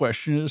 the real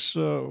question is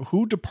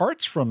who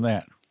departs from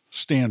that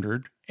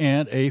standard,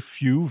 and a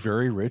few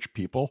very rich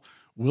people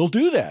will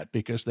do that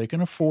because they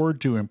can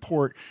afford to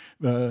import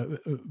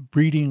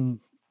breeding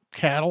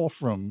cattle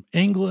from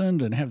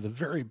England and have the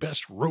very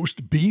best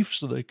roast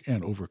beef,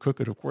 and overcook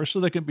it, of course, so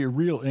they can be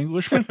real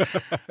Englishmen.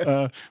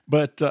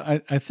 But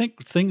I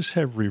think things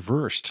have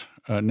reversed.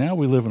 Now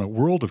we live in a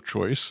world of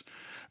choice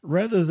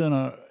rather than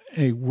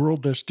a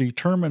world that's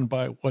determined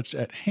by what's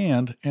at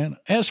hand. And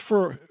as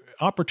for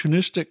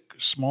opportunistic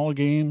small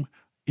game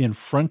in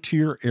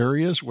frontier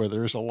areas where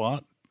there's a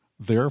lot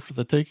there for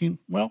the taking,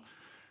 well,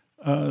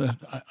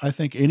 I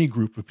think any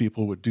group of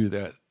people would do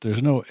that.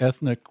 There's no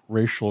ethnic,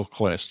 racial,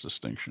 class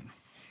distinction.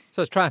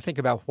 So I was trying to think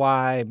about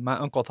why my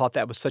uncle thought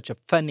that was such a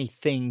funny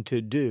thing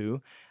to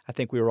do. I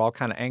think we were all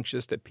kind of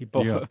anxious that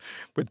people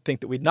would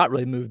think that we'd not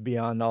really moved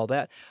beyond all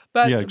that.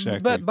 But,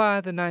 exactly. But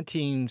by the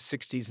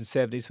 1960s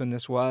and 70s when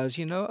this was,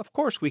 of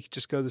course we could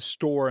just go to the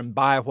store and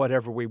buy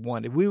whatever we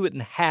wanted. We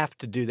wouldn't have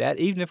to do that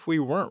even if we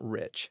weren't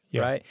rich,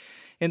 right?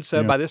 And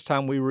so by this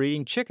time we were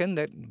eating chicken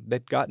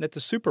that gotten at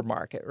the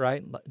supermarket,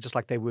 right? Just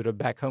like they would have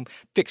back home,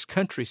 fixed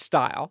country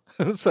style.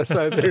 so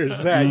there's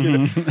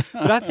that.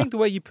 But I think the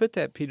way you put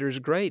that, Peter, is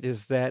great,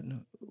 is that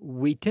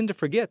we tend to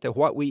forget that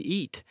what we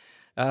eat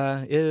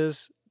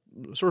is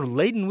sort of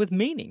laden with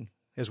meaning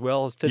as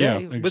well as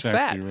today with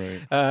fat.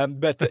 Right.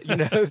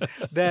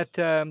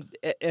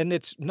 And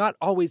it's not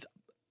always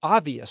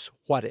obvious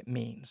what it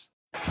means.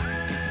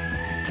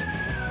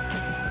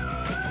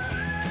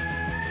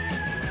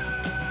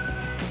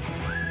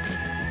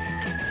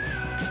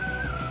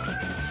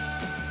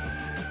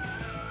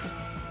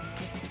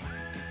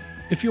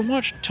 If you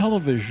watched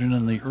television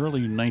in the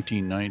early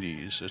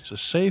 1990s, it's a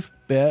safe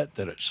bet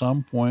that at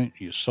some point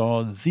you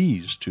saw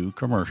these two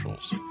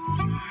commercials.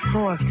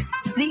 Pork,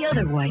 the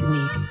other white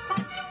meat.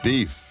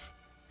 Beef,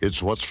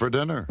 it's what's for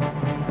dinner.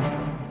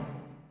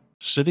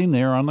 Sitting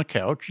there on the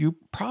couch, you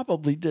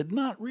probably did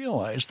not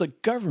realize the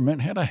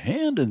government had a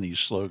hand in these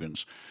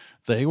slogans.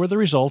 They were the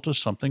result of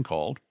something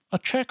called a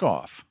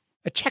checkoff.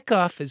 A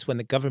checkoff is when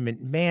the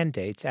government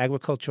mandates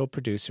agricultural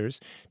producers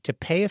to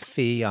pay a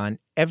fee on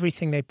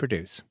everything they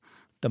produce.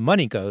 The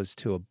money goes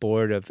to a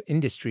board of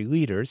industry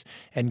leaders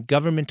and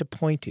government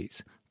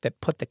appointees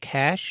that put the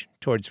cash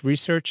towards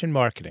research and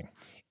marketing.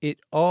 It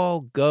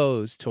all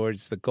goes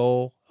towards the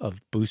goal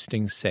of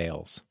boosting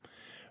sales.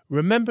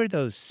 Remember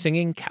those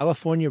singing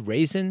California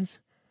raisins,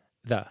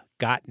 the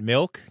Got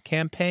Milk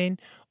campaign,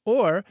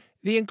 or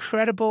the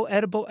incredible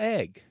edible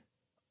egg?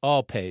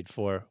 All paid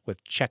for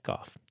with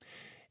checkoff.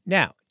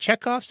 Now,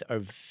 checkoffs are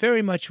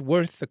very much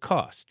worth the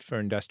cost for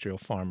industrial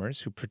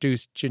farmers who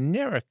produce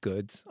generic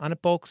goods on a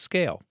bulk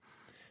scale.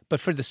 But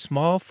for the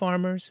small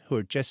farmers who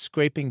are just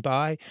scraping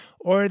by,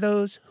 or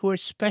those who are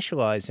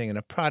specializing in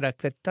a product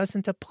that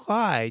doesn't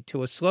apply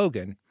to a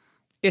slogan,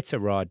 it's a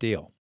raw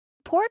deal.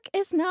 Pork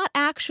is not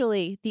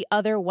actually the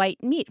other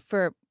white meat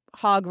for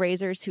hog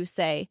raisers who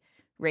say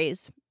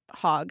raise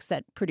hogs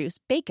that produce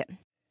bacon.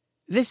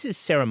 This is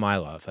Sarah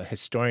Mylov, a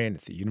historian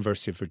at the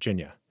University of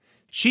Virginia.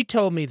 She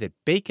told me that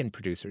bacon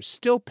producers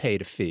still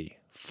paid a fee,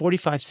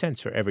 45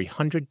 cents for every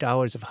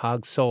 $100 of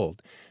hogs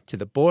sold, to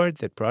the board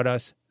that brought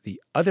us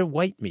the Other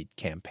White Meat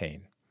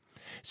campaign.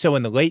 So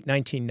in the late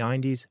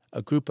 1990s,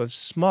 a group of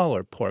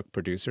smaller pork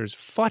producers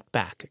fought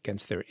back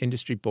against their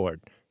industry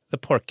board, the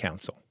Pork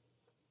Council.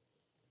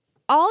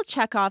 All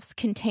checkoffs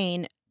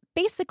contain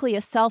basically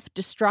a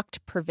self-destruct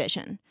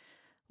provision,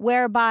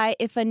 whereby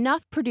if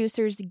enough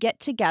producers get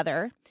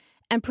together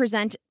and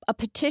present a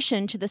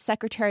petition to the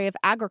Secretary of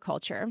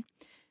Agriculture,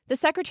 the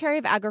Secretary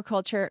of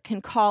Agriculture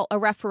can call a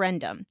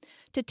referendum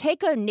to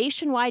take a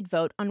nationwide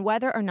vote on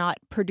whether or not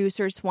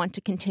producers want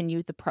to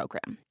continue the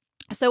program.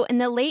 So in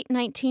the late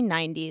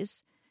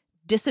 1990s,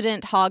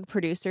 dissident hog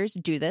producers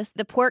do this.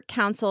 The Pork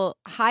Council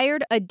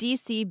hired a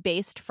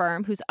D.C.-based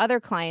firm whose other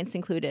clients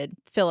included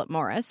Philip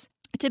Morris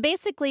to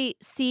basically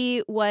see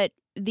what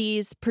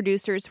these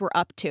producers were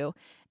up to.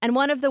 And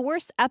one of the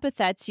worst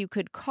epithets you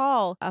could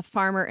call a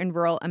farmer in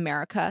rural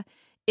America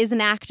is an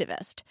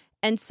activist.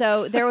 And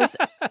so there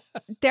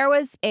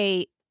was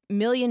a $1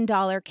 million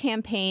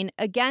campaign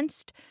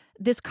against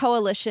this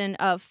coalition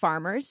of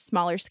farmers,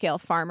 smaller scale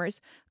farmers,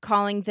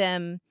 calling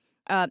them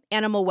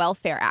animal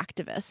welfare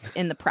activists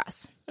in the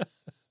press.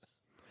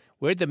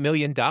 Where'd the $1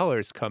 million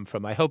come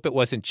from? I hope it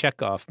wasn't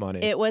checkoff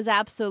money. It was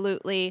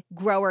absolutely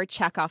grower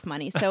checkoff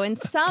money. So in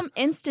some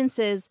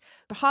instances,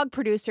 hog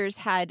producers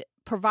had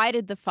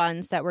provided the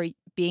funds that were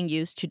being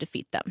used to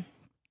defeat them.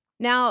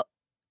 Now,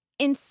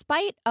 in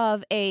spite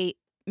of a $1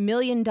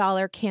 million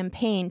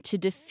campaign to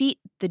defeat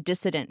the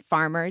dissident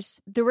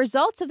farmers, the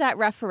results of that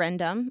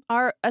referendum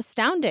are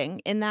astounding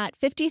in that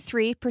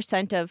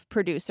 53% of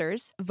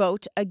producers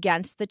vote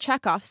against the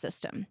checkoff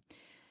system.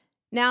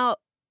 Now,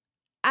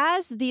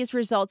 as these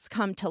results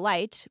come to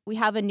light, we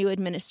have a new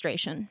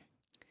administration.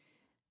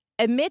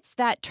 Amidst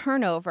that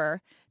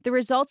turnover, the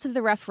results of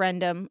the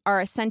referendum are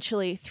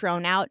essentially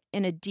thrown out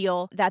in a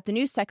deal that the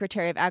new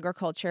Secretary of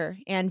Agriculture,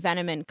 Ann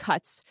Veneman,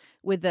 cuts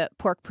with the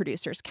Pork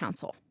Producers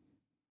Council.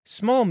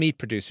 Small meat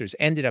producers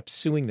ended up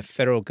suing the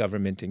federal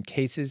government in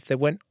cases that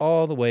went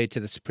all the way to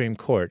the Supreme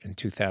Court in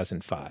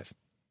 2005.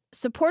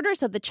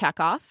 Supporters of the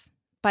checkoff,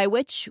 by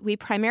which we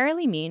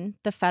primarily mean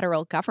the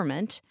federal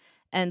government,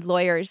 and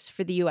lawyers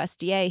for the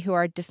USDA who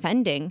are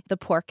defending the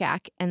Pork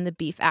Act and the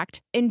Beef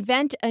Act,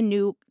 invent a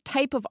new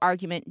type of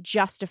argument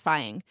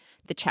justifying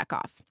the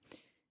checkoff.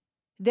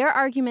 Their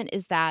argument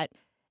is that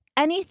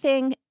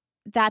anything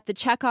that the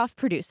checkoff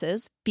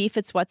produces, beef,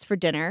 it's what's for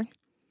dinner,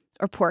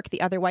 or pork,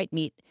 the other white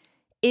meat,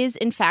 is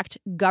in fact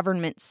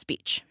government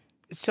speech.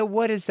 So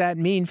what does that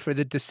mean for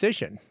the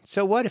decision?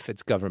 So what if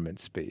it's government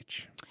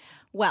speech?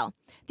 Well,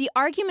 the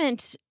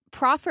argument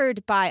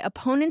proffered by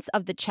opponents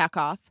of the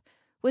checkoff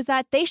was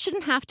that they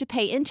shouldn't have to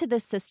pay into the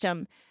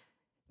system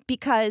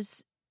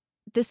because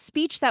the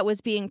speech that was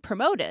being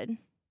promoted,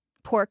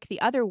 pork, the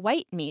other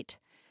white meat,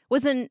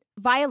 was in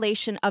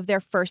violation of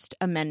their First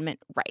Amendment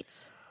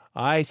rights.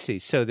 I see.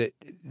 So that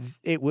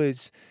it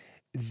was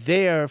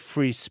their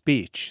free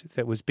speech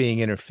that was being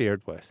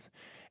interfered with.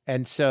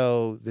 And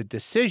so the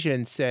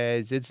decision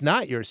says it's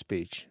not your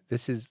speech.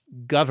 This is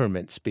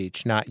government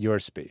speech, not your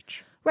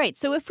speech. Right.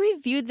 So if we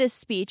view this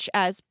speech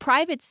as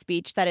private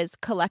speech that is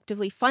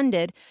collectively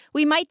funded,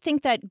 we might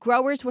think that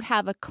growers would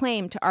have a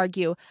claim to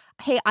argue,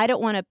 hey, I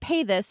don't want to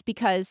pay this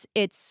because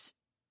it's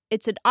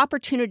an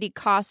opportunity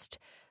cost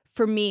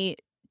for me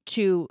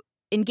to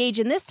engage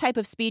in this type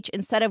of speech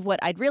instead of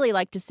what I'd really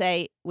like to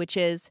say, which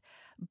is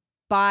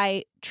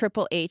buy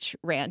Triple H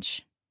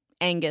Ranch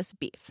Angus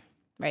beef,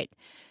 right?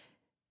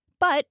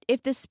 But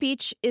if the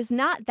speech is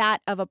not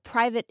that of a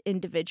private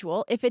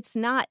individual, if it's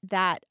not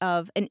that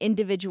of an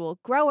individual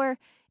grower,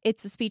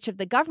 it's a speech of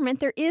the government,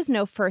 there is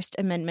no First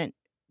Amendment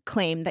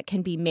claim that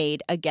can be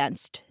made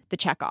against the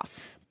checkoff.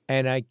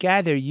 And I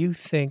gather you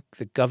think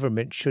the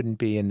government shouldn't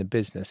be in the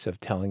business of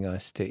telling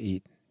us to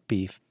eat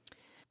beef.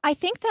 I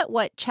think that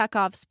what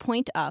checkoffs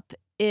point up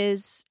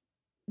is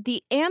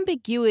the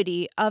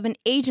ambiguity of an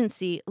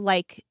agency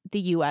like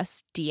the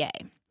USDA.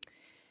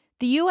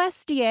 The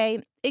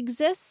USDA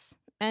exists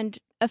and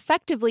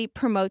effectively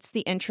promotes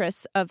the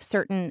interests of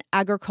certain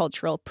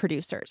agricultural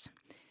producers.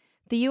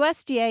 The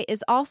USDA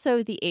is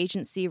also the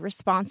agency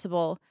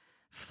responsible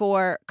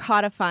for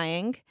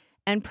codifying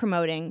and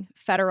promoting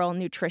federal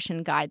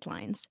nutrition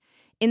guidelines.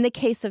 In the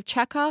case of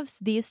checkoffs,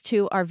 these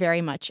two are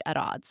very much at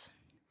odds.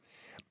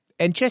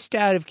 And just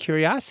out of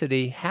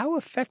curiosity, how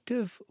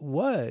effective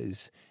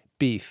was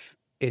beef,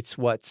 it's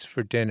what's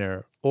for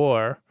dinner,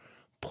 or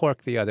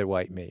pork, the other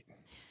white meat?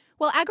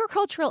 Well,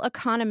 agricultural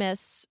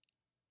economists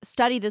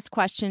study this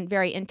question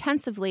very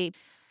intensively,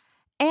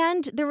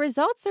 and the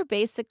results are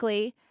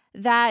basically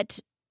that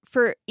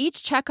for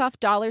each checkoff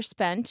dollar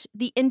spent,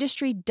 the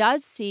industry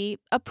does see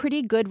a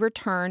pretty good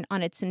return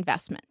on its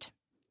investment.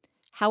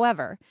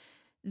 However,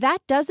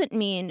 that doesn't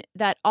mean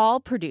that all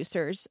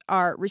producers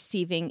are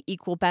receiving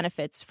equal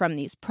benefits from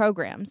these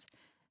programs.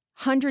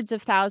 Hundreds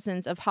of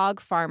thousands of hog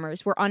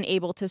farmers were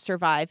unable to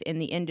survive in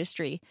the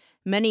industry.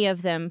 Many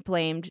of them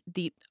blamed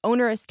the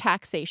onerous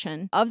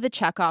taxation of the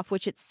checkoff,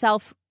 which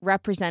itself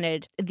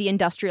represented the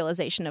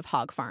industrialization of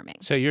hog farming.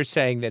 So you're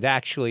saying that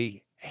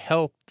actually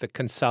helped the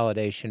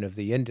consolidation of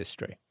the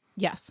industry?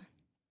 Yes.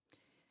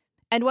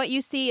 And what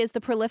you see is the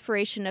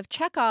proliferation of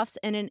checkoffs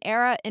in an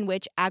era in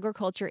which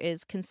agriculture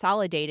is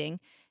consolidating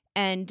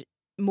and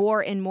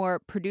more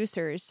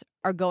producers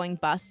are going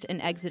bust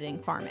and exiting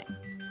farming.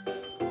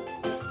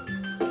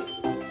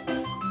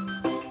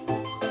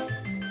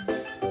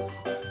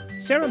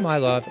 Sarah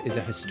Mylov is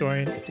a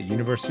historian at the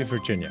University of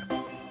Virginia.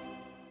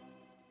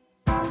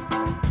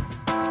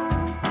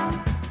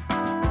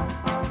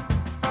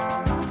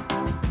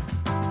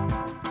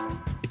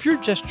 If you're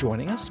just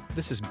joining us,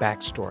 this is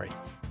Backstory,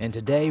 and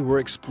today we're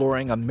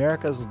exploring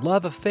America's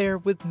love affair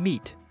with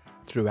meat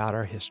throughout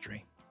our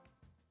history.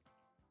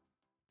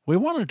 We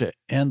wanted to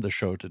end the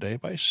show today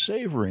by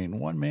savoring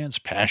one man's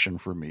passion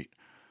for meat.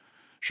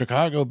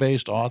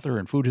 Chicago-based author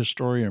and food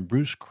historian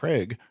Bruce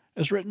Craig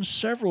has written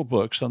several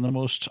books on the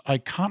most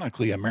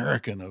iconically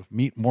American of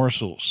meat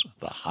morsels,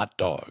 the hot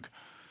dog.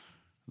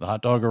 The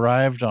hot dog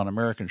arrived on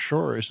American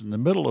shores in the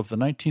middle of the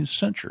 19th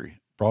century,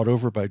 brought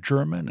over by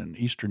German and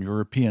Eastern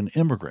European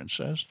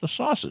immigrants as the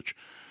sausage.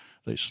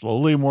 They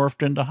slowly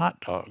morphed into hot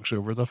dogs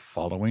over the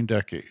following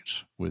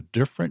decades, with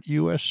different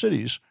U.S.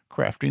 cities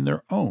crafting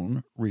their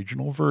own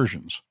regional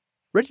versions.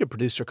 Radio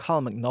producer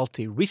Colin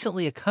McNulty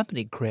recently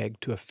accompanied Craig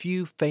to a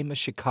few famous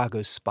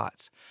Chicago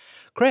spots.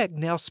 Craig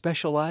now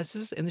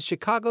specializes in the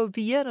Chicago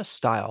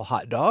Vienna-style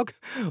hot dog,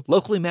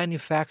 locally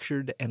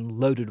manufactured and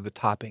loaded with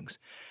toppings.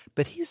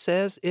 But he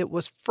says it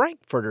was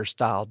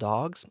Frankfurter-style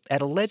dogs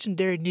at a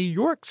legendary New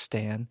York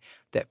stand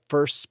that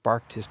first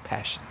sparked his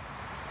passion.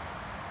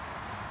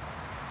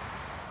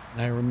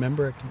 And I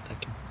remember, I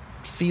can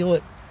feel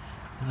it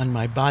on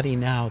my body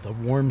now, the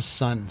warm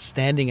sun,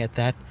 standing at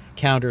that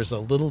counter as a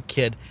little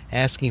kid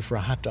asking for a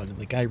hot dog, and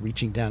the guy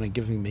reaching down and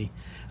giving me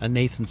a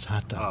Nathan's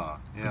hot dog,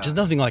 which is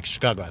nothing like a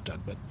Chicago hot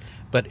dog,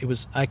 but it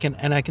was. I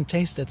can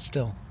taste it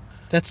still.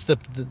 That's the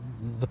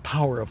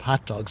power of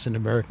hot dogs in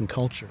American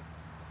culture.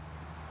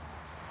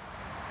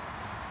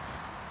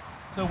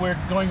 So we're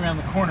going around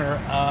the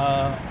corner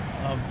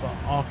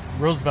off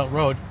Roosevelt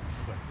Road.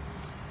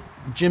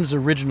 Jim's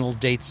original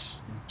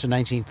dates to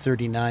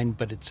 1939,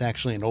 but it's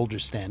actually an older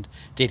stand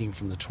dating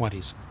from the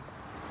 20s.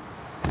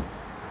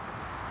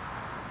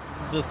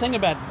 The thing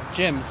about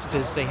Jim's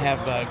is they have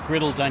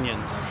griddled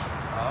onions,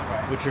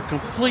 which are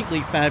completely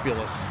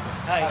fabulous.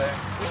 Hi.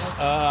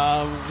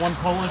 One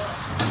Polish.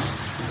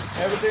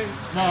 Everything?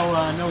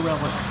 No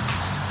relish.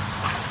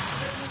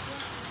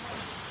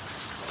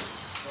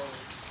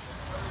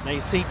 Now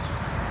you see,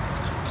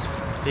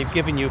 they've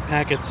given you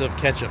packets of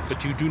ketchup,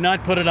 but you do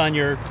not put it on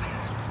your...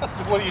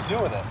 So what do you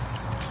do with it?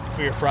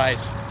 For your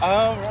fries.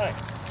 Oh, right.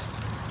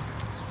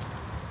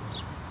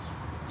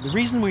 The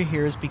reason we're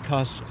here is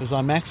because it was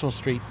on Maxwell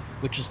Street,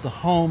 which is the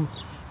home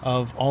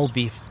of all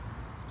beef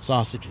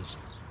sausages.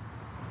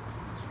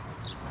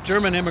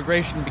 German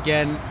immigration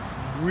began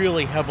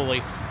really heavily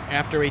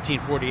after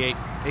 1848,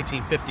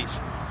 1850s.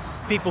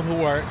 People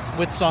who are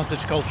with sausage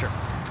culture.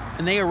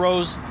 And they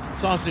arose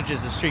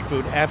sausages as street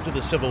food after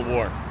the Civil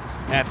War,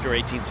 after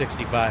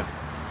 1865.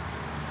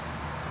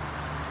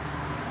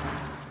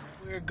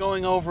 We're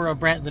going over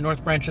the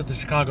North Branch of the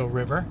Chicago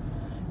River,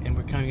 and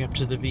we're coming up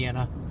to the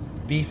Vienna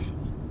Beef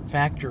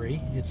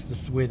Factory.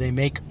 It's where they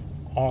make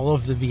all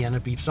of the Vienna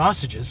beef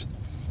sausages.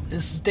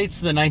 This dates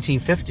to the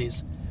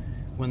 1950s,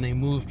 when they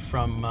moved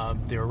from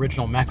their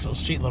original Maxwell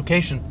Street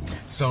location.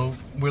 So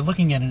we're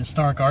looking at an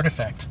historic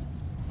artifact.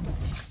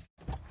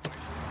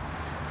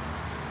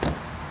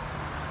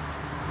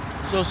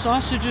 So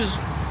sausages,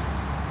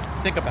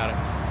 think about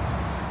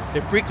it.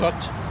 They're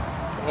pre-cooked.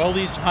 All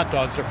these hot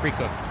dogs are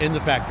pre-cooked in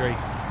the factory.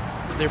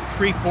 They're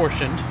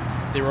pre-portioned.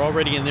 They're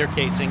already in their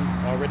casing,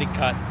 already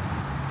cut.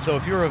 So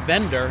if you're a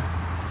vendor,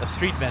 a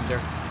street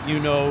vendor, you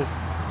know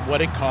what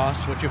it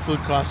costs, what your food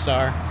costs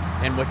are,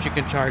 and what you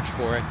can charge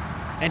for it.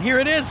 And here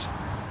it is.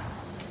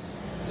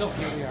 So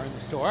here we are in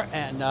the store,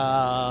 and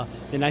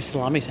the nice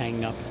salami's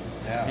hanging up.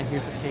 Yeah. And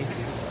here's a case.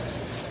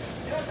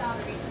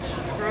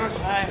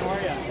 Hi, how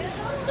are you?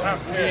 Tom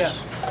Pierce.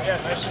 Yeah,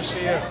 nice to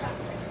see you.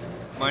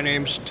 My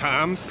name's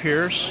Tom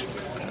Pierce.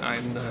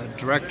 I'm the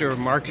Director of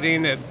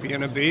Marketing at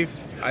Vienna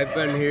Beef. I've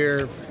been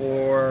here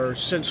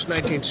since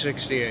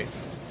 1968.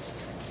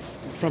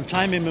 From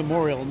time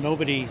immemorial,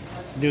 nobody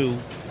knew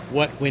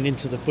what went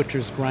into the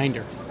butcher's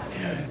grinder.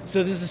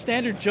 So there's a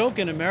standard joke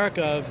in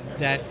America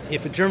that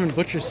if a German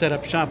butcher set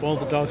up shop, all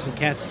the dogs and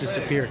cats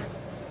disappeared.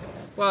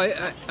 Well,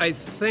 I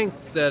think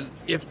that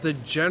if the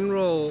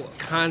general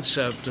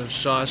concept of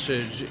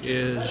sausage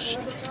is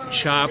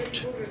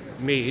chopped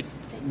meat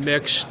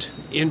mixed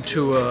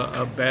into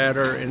a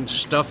batter and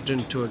stuffed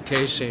into a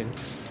casing,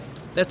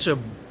 that's a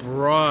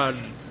broad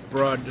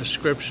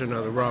description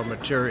of the raw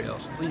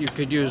materials. You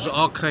could use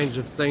all kinds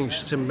of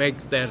things to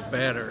make that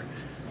batter.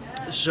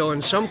 So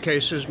in some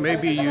cases,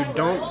 maybe you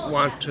don't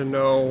want to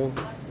know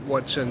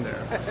what's in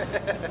there.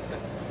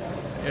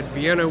 At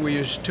Vienna, we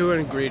use two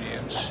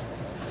ingredients.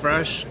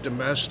 Fresh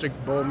domestic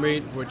bull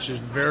meat, which is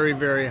very,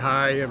 very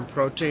high in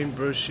protein.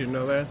 Bruce, you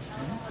know that?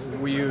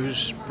 We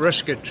use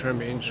brisket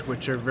trimmings,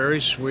 which are very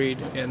sweet,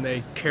 and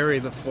they carry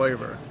the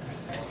flavor.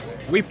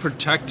 We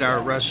protect our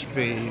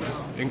recipe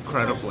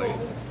incredibly.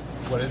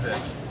 What is it?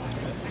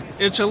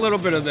 It's a little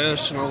bit of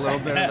this and a little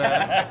bit of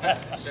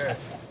that. Sure.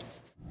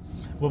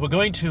 Well, we're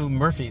going to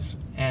Murphy's,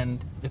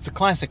 and it's a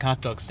classic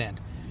hot dog stand.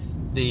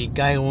 The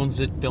guy who owns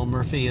it, Bill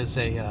Murphy, is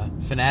a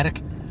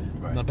fanatic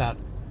about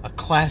a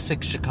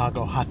classic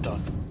Chicago hot dog.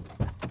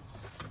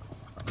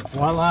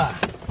 Voila.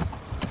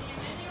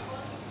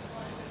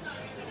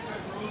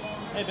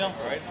 Hey, Bill.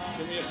 All right,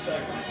 give me a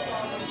second.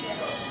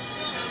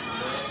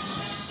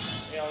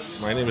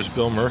 My name is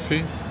Bill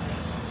Murphy.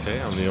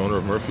 Okay, I'm the owner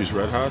of Murphy's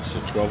Red Hots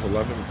at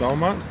 1211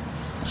 Belmont,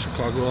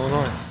 Chicago,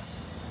 Illinois.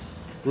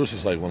 Bruce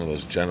is like one of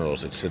those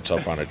generals that sits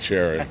up on a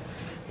chair and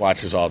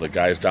watches all the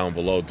guys down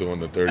below doing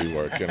the dirty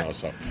work,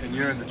 so. And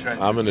you're in the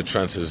trenches. I'm in the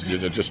trenches,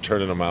 just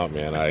turning them out,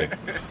 man.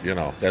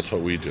 That's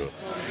what we do. The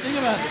thing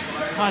about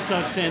hot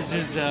dog stands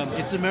is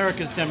it's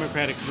America's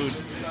democratic food.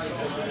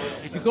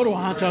 If you go to a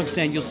hot dog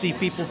stand, you'll see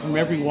people from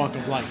every walk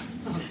of life.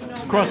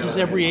 Crosses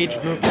every age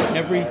group,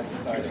 every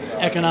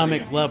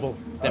economic level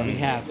that we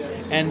have.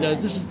 And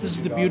this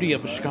is the beauty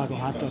of a Chicago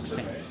hot dog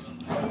stand.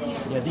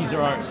 Yeah, these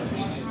are ours.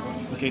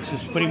 Okay, so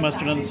spring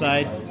mustard on the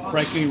side,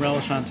 bright green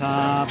relish on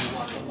top,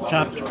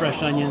 chopped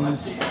fresh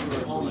onions,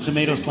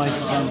 tomato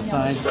slices on the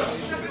side.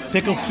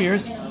 Pickle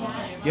spears?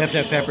 You have to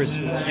have peppers.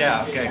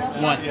 Yeah, okay.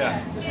 One. Yeah.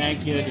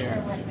 Thank you,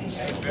 dear.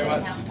 Very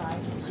much.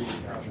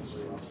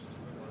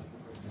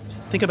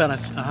 Think about a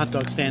hot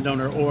dog stand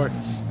owner or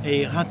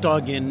a hot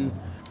dog in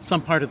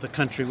some part of the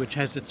country which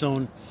has its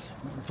own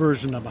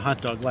version of a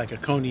hot dog, like a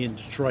Coney in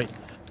Detroit.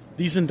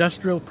 These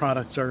industrial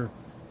products are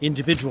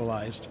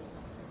individualized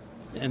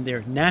and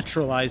they're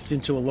naturalized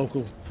into a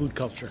local food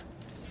culture.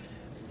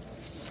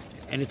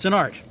 And it's an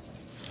art.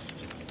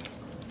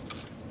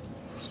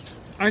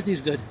 Aren't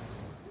these good?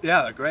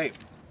 Yeah, they're great.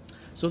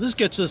 So this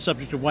gets to the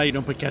subject of why you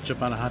don't put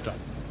ketchup on a hot dog.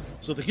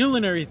 So the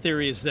culinary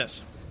theory is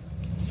this.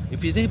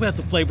 If you think about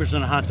the flavors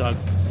in a hot dog,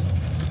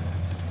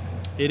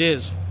 it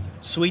is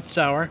sweet,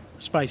 sour,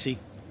 spicy.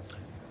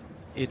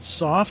 It's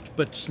soft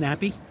but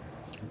snappy.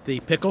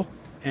 The pickle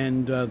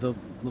and the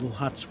little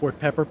hot sport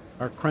pepper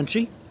are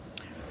crunchy.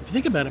 If you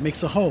think about it, it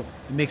makes a whole.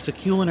 It makes a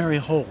culinary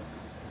whole.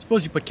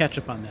 Suppose you put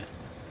ketchup on that.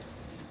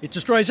 It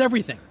destroys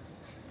everything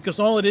because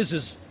all it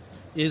is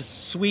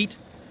sweet,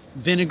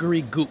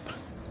 vinegary goop.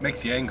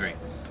 Makes you angry.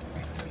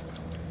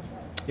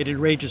 It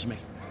enrages me.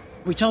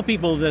 We tell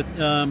people that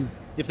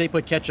if they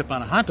put ketchup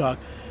on a hot dog,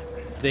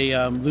 they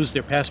lose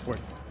their passport.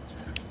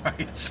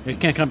 Right. They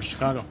can't come to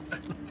Chicago.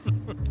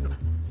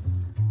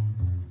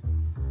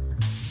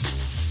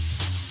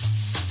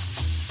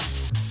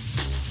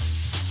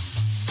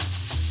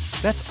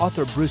 That's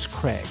author Bruce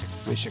Craig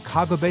with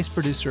Chicago-based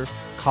producer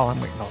Colin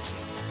McNulty.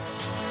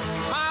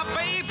 My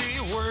baby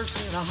works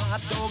in a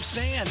hot dog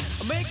stand,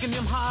 making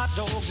them hot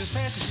dogs as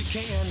fast as you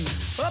can.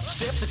 Up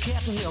steps a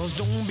cat and yells,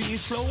 don't be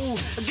slow.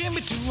 Give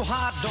me 2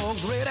 hot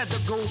dogs ready to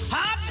go.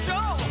 Hot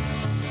dog,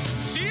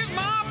 she's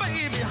my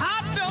baby.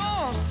 Hot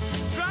dog,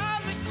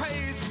 drive me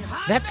crazy.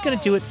 That's going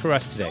to do it for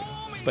us today,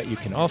 but you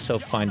can also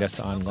find us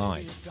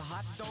online.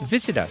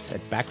 Visit us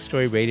at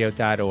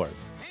backstoryradio.org.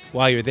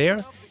 While you're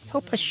there,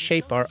 help us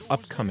shape our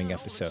upcoming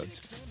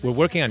episodes. We're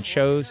working on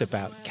shows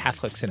about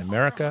Catholics in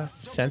America,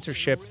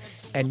 censorship,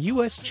 and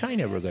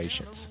U.S.-China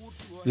relations.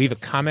 Leave a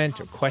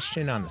comment or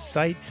question on the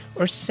site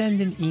or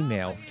send an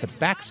email to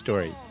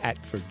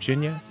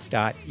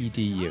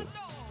backstory@virginia.edu.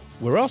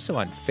 We're also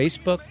on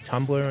Facebook,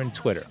 Tumblr, and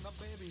Twitter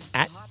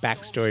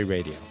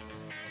 @BackstoryRadio.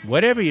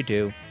 Whatever you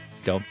do,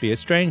 don't be a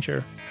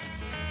stranger.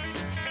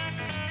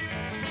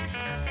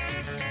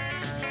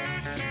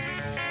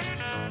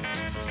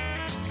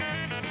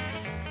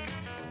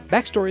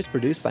 Backstory is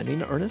produced by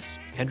Nina Ernest,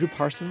 Andrew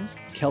Parsons,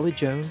 Kelly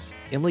Jones,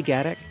 Emily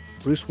Gaddick,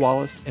 Bruce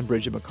Wallace, and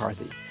Bridget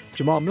McCarthy.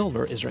 Jamal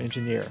Milner is our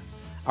engineer.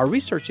 Our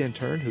research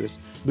intern, who is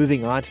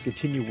moving on to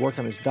continue work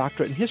on his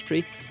doctorate in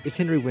history, is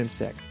Henry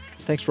Winsek.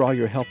 Thanks for all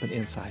your help and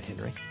insight,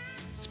 Henry.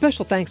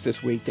 Special thanks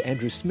this week to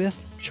Andrew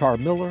Smith, Char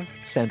Miller,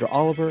 Sandra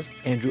Oliver,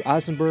 Andrew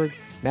Eisenberg,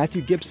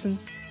 Matthew Gibson,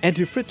 and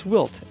to Fritz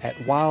Wilt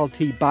at Wild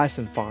Tea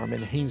Bison Farm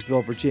in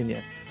Haynesville,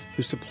 Virginia,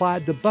 who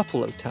supplied the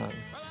buffalo tongue.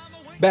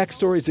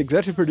 Backstory's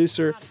executive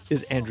producer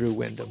is Andrew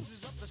Wyndham.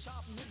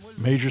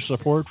 Major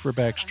support for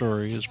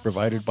Backstory is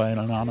provided by an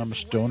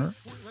anonymous donor,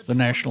 the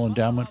National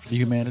Endowment for the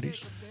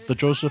Humanities, the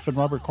Joseph and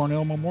Robert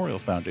Cornell Memorial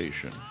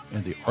Foundation,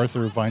 and the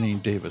Arthur Vining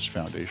Davis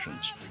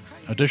Foundations.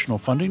 Additional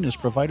funding is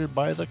provided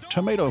by the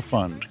Tomato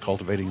Fund,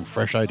 cultivating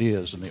fresh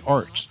ideas in the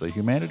arts, the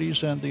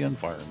humanities, and the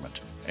environment,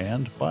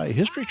 and by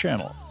History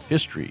Channel,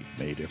 history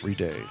made every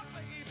day.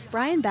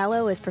 Brian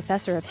Ballo is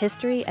professor of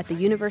history at the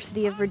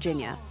University of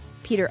Virginia.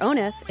 Peter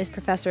Onuf is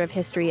professor of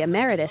history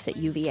emeritus at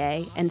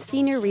UVA and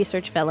senior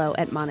research fellow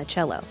at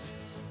Monticello.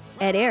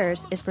 Ed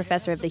Ayers is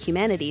professor of the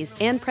humanities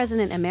and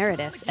president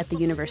emeritus at the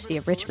University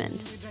of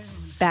Richmond.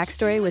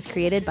 Backstory was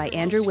created by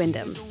Andrew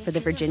Wyndham for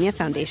the Virginia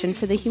Foundation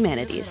for the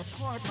Humanities.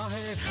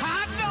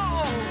 Hot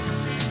dog,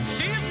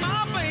 she's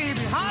my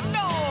baby. Hot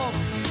dog,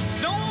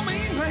 don't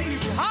mean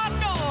crazy. Hot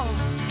dog,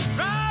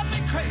 drive me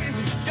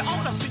crazy. You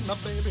ought to see my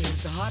baby at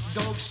the hot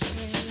dog stand.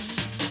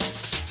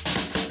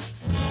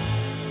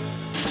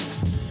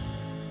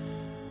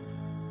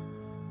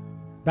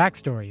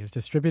 Backstory is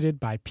distributed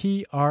by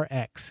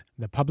PRX,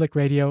 the Public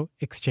Radio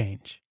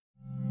Exchange.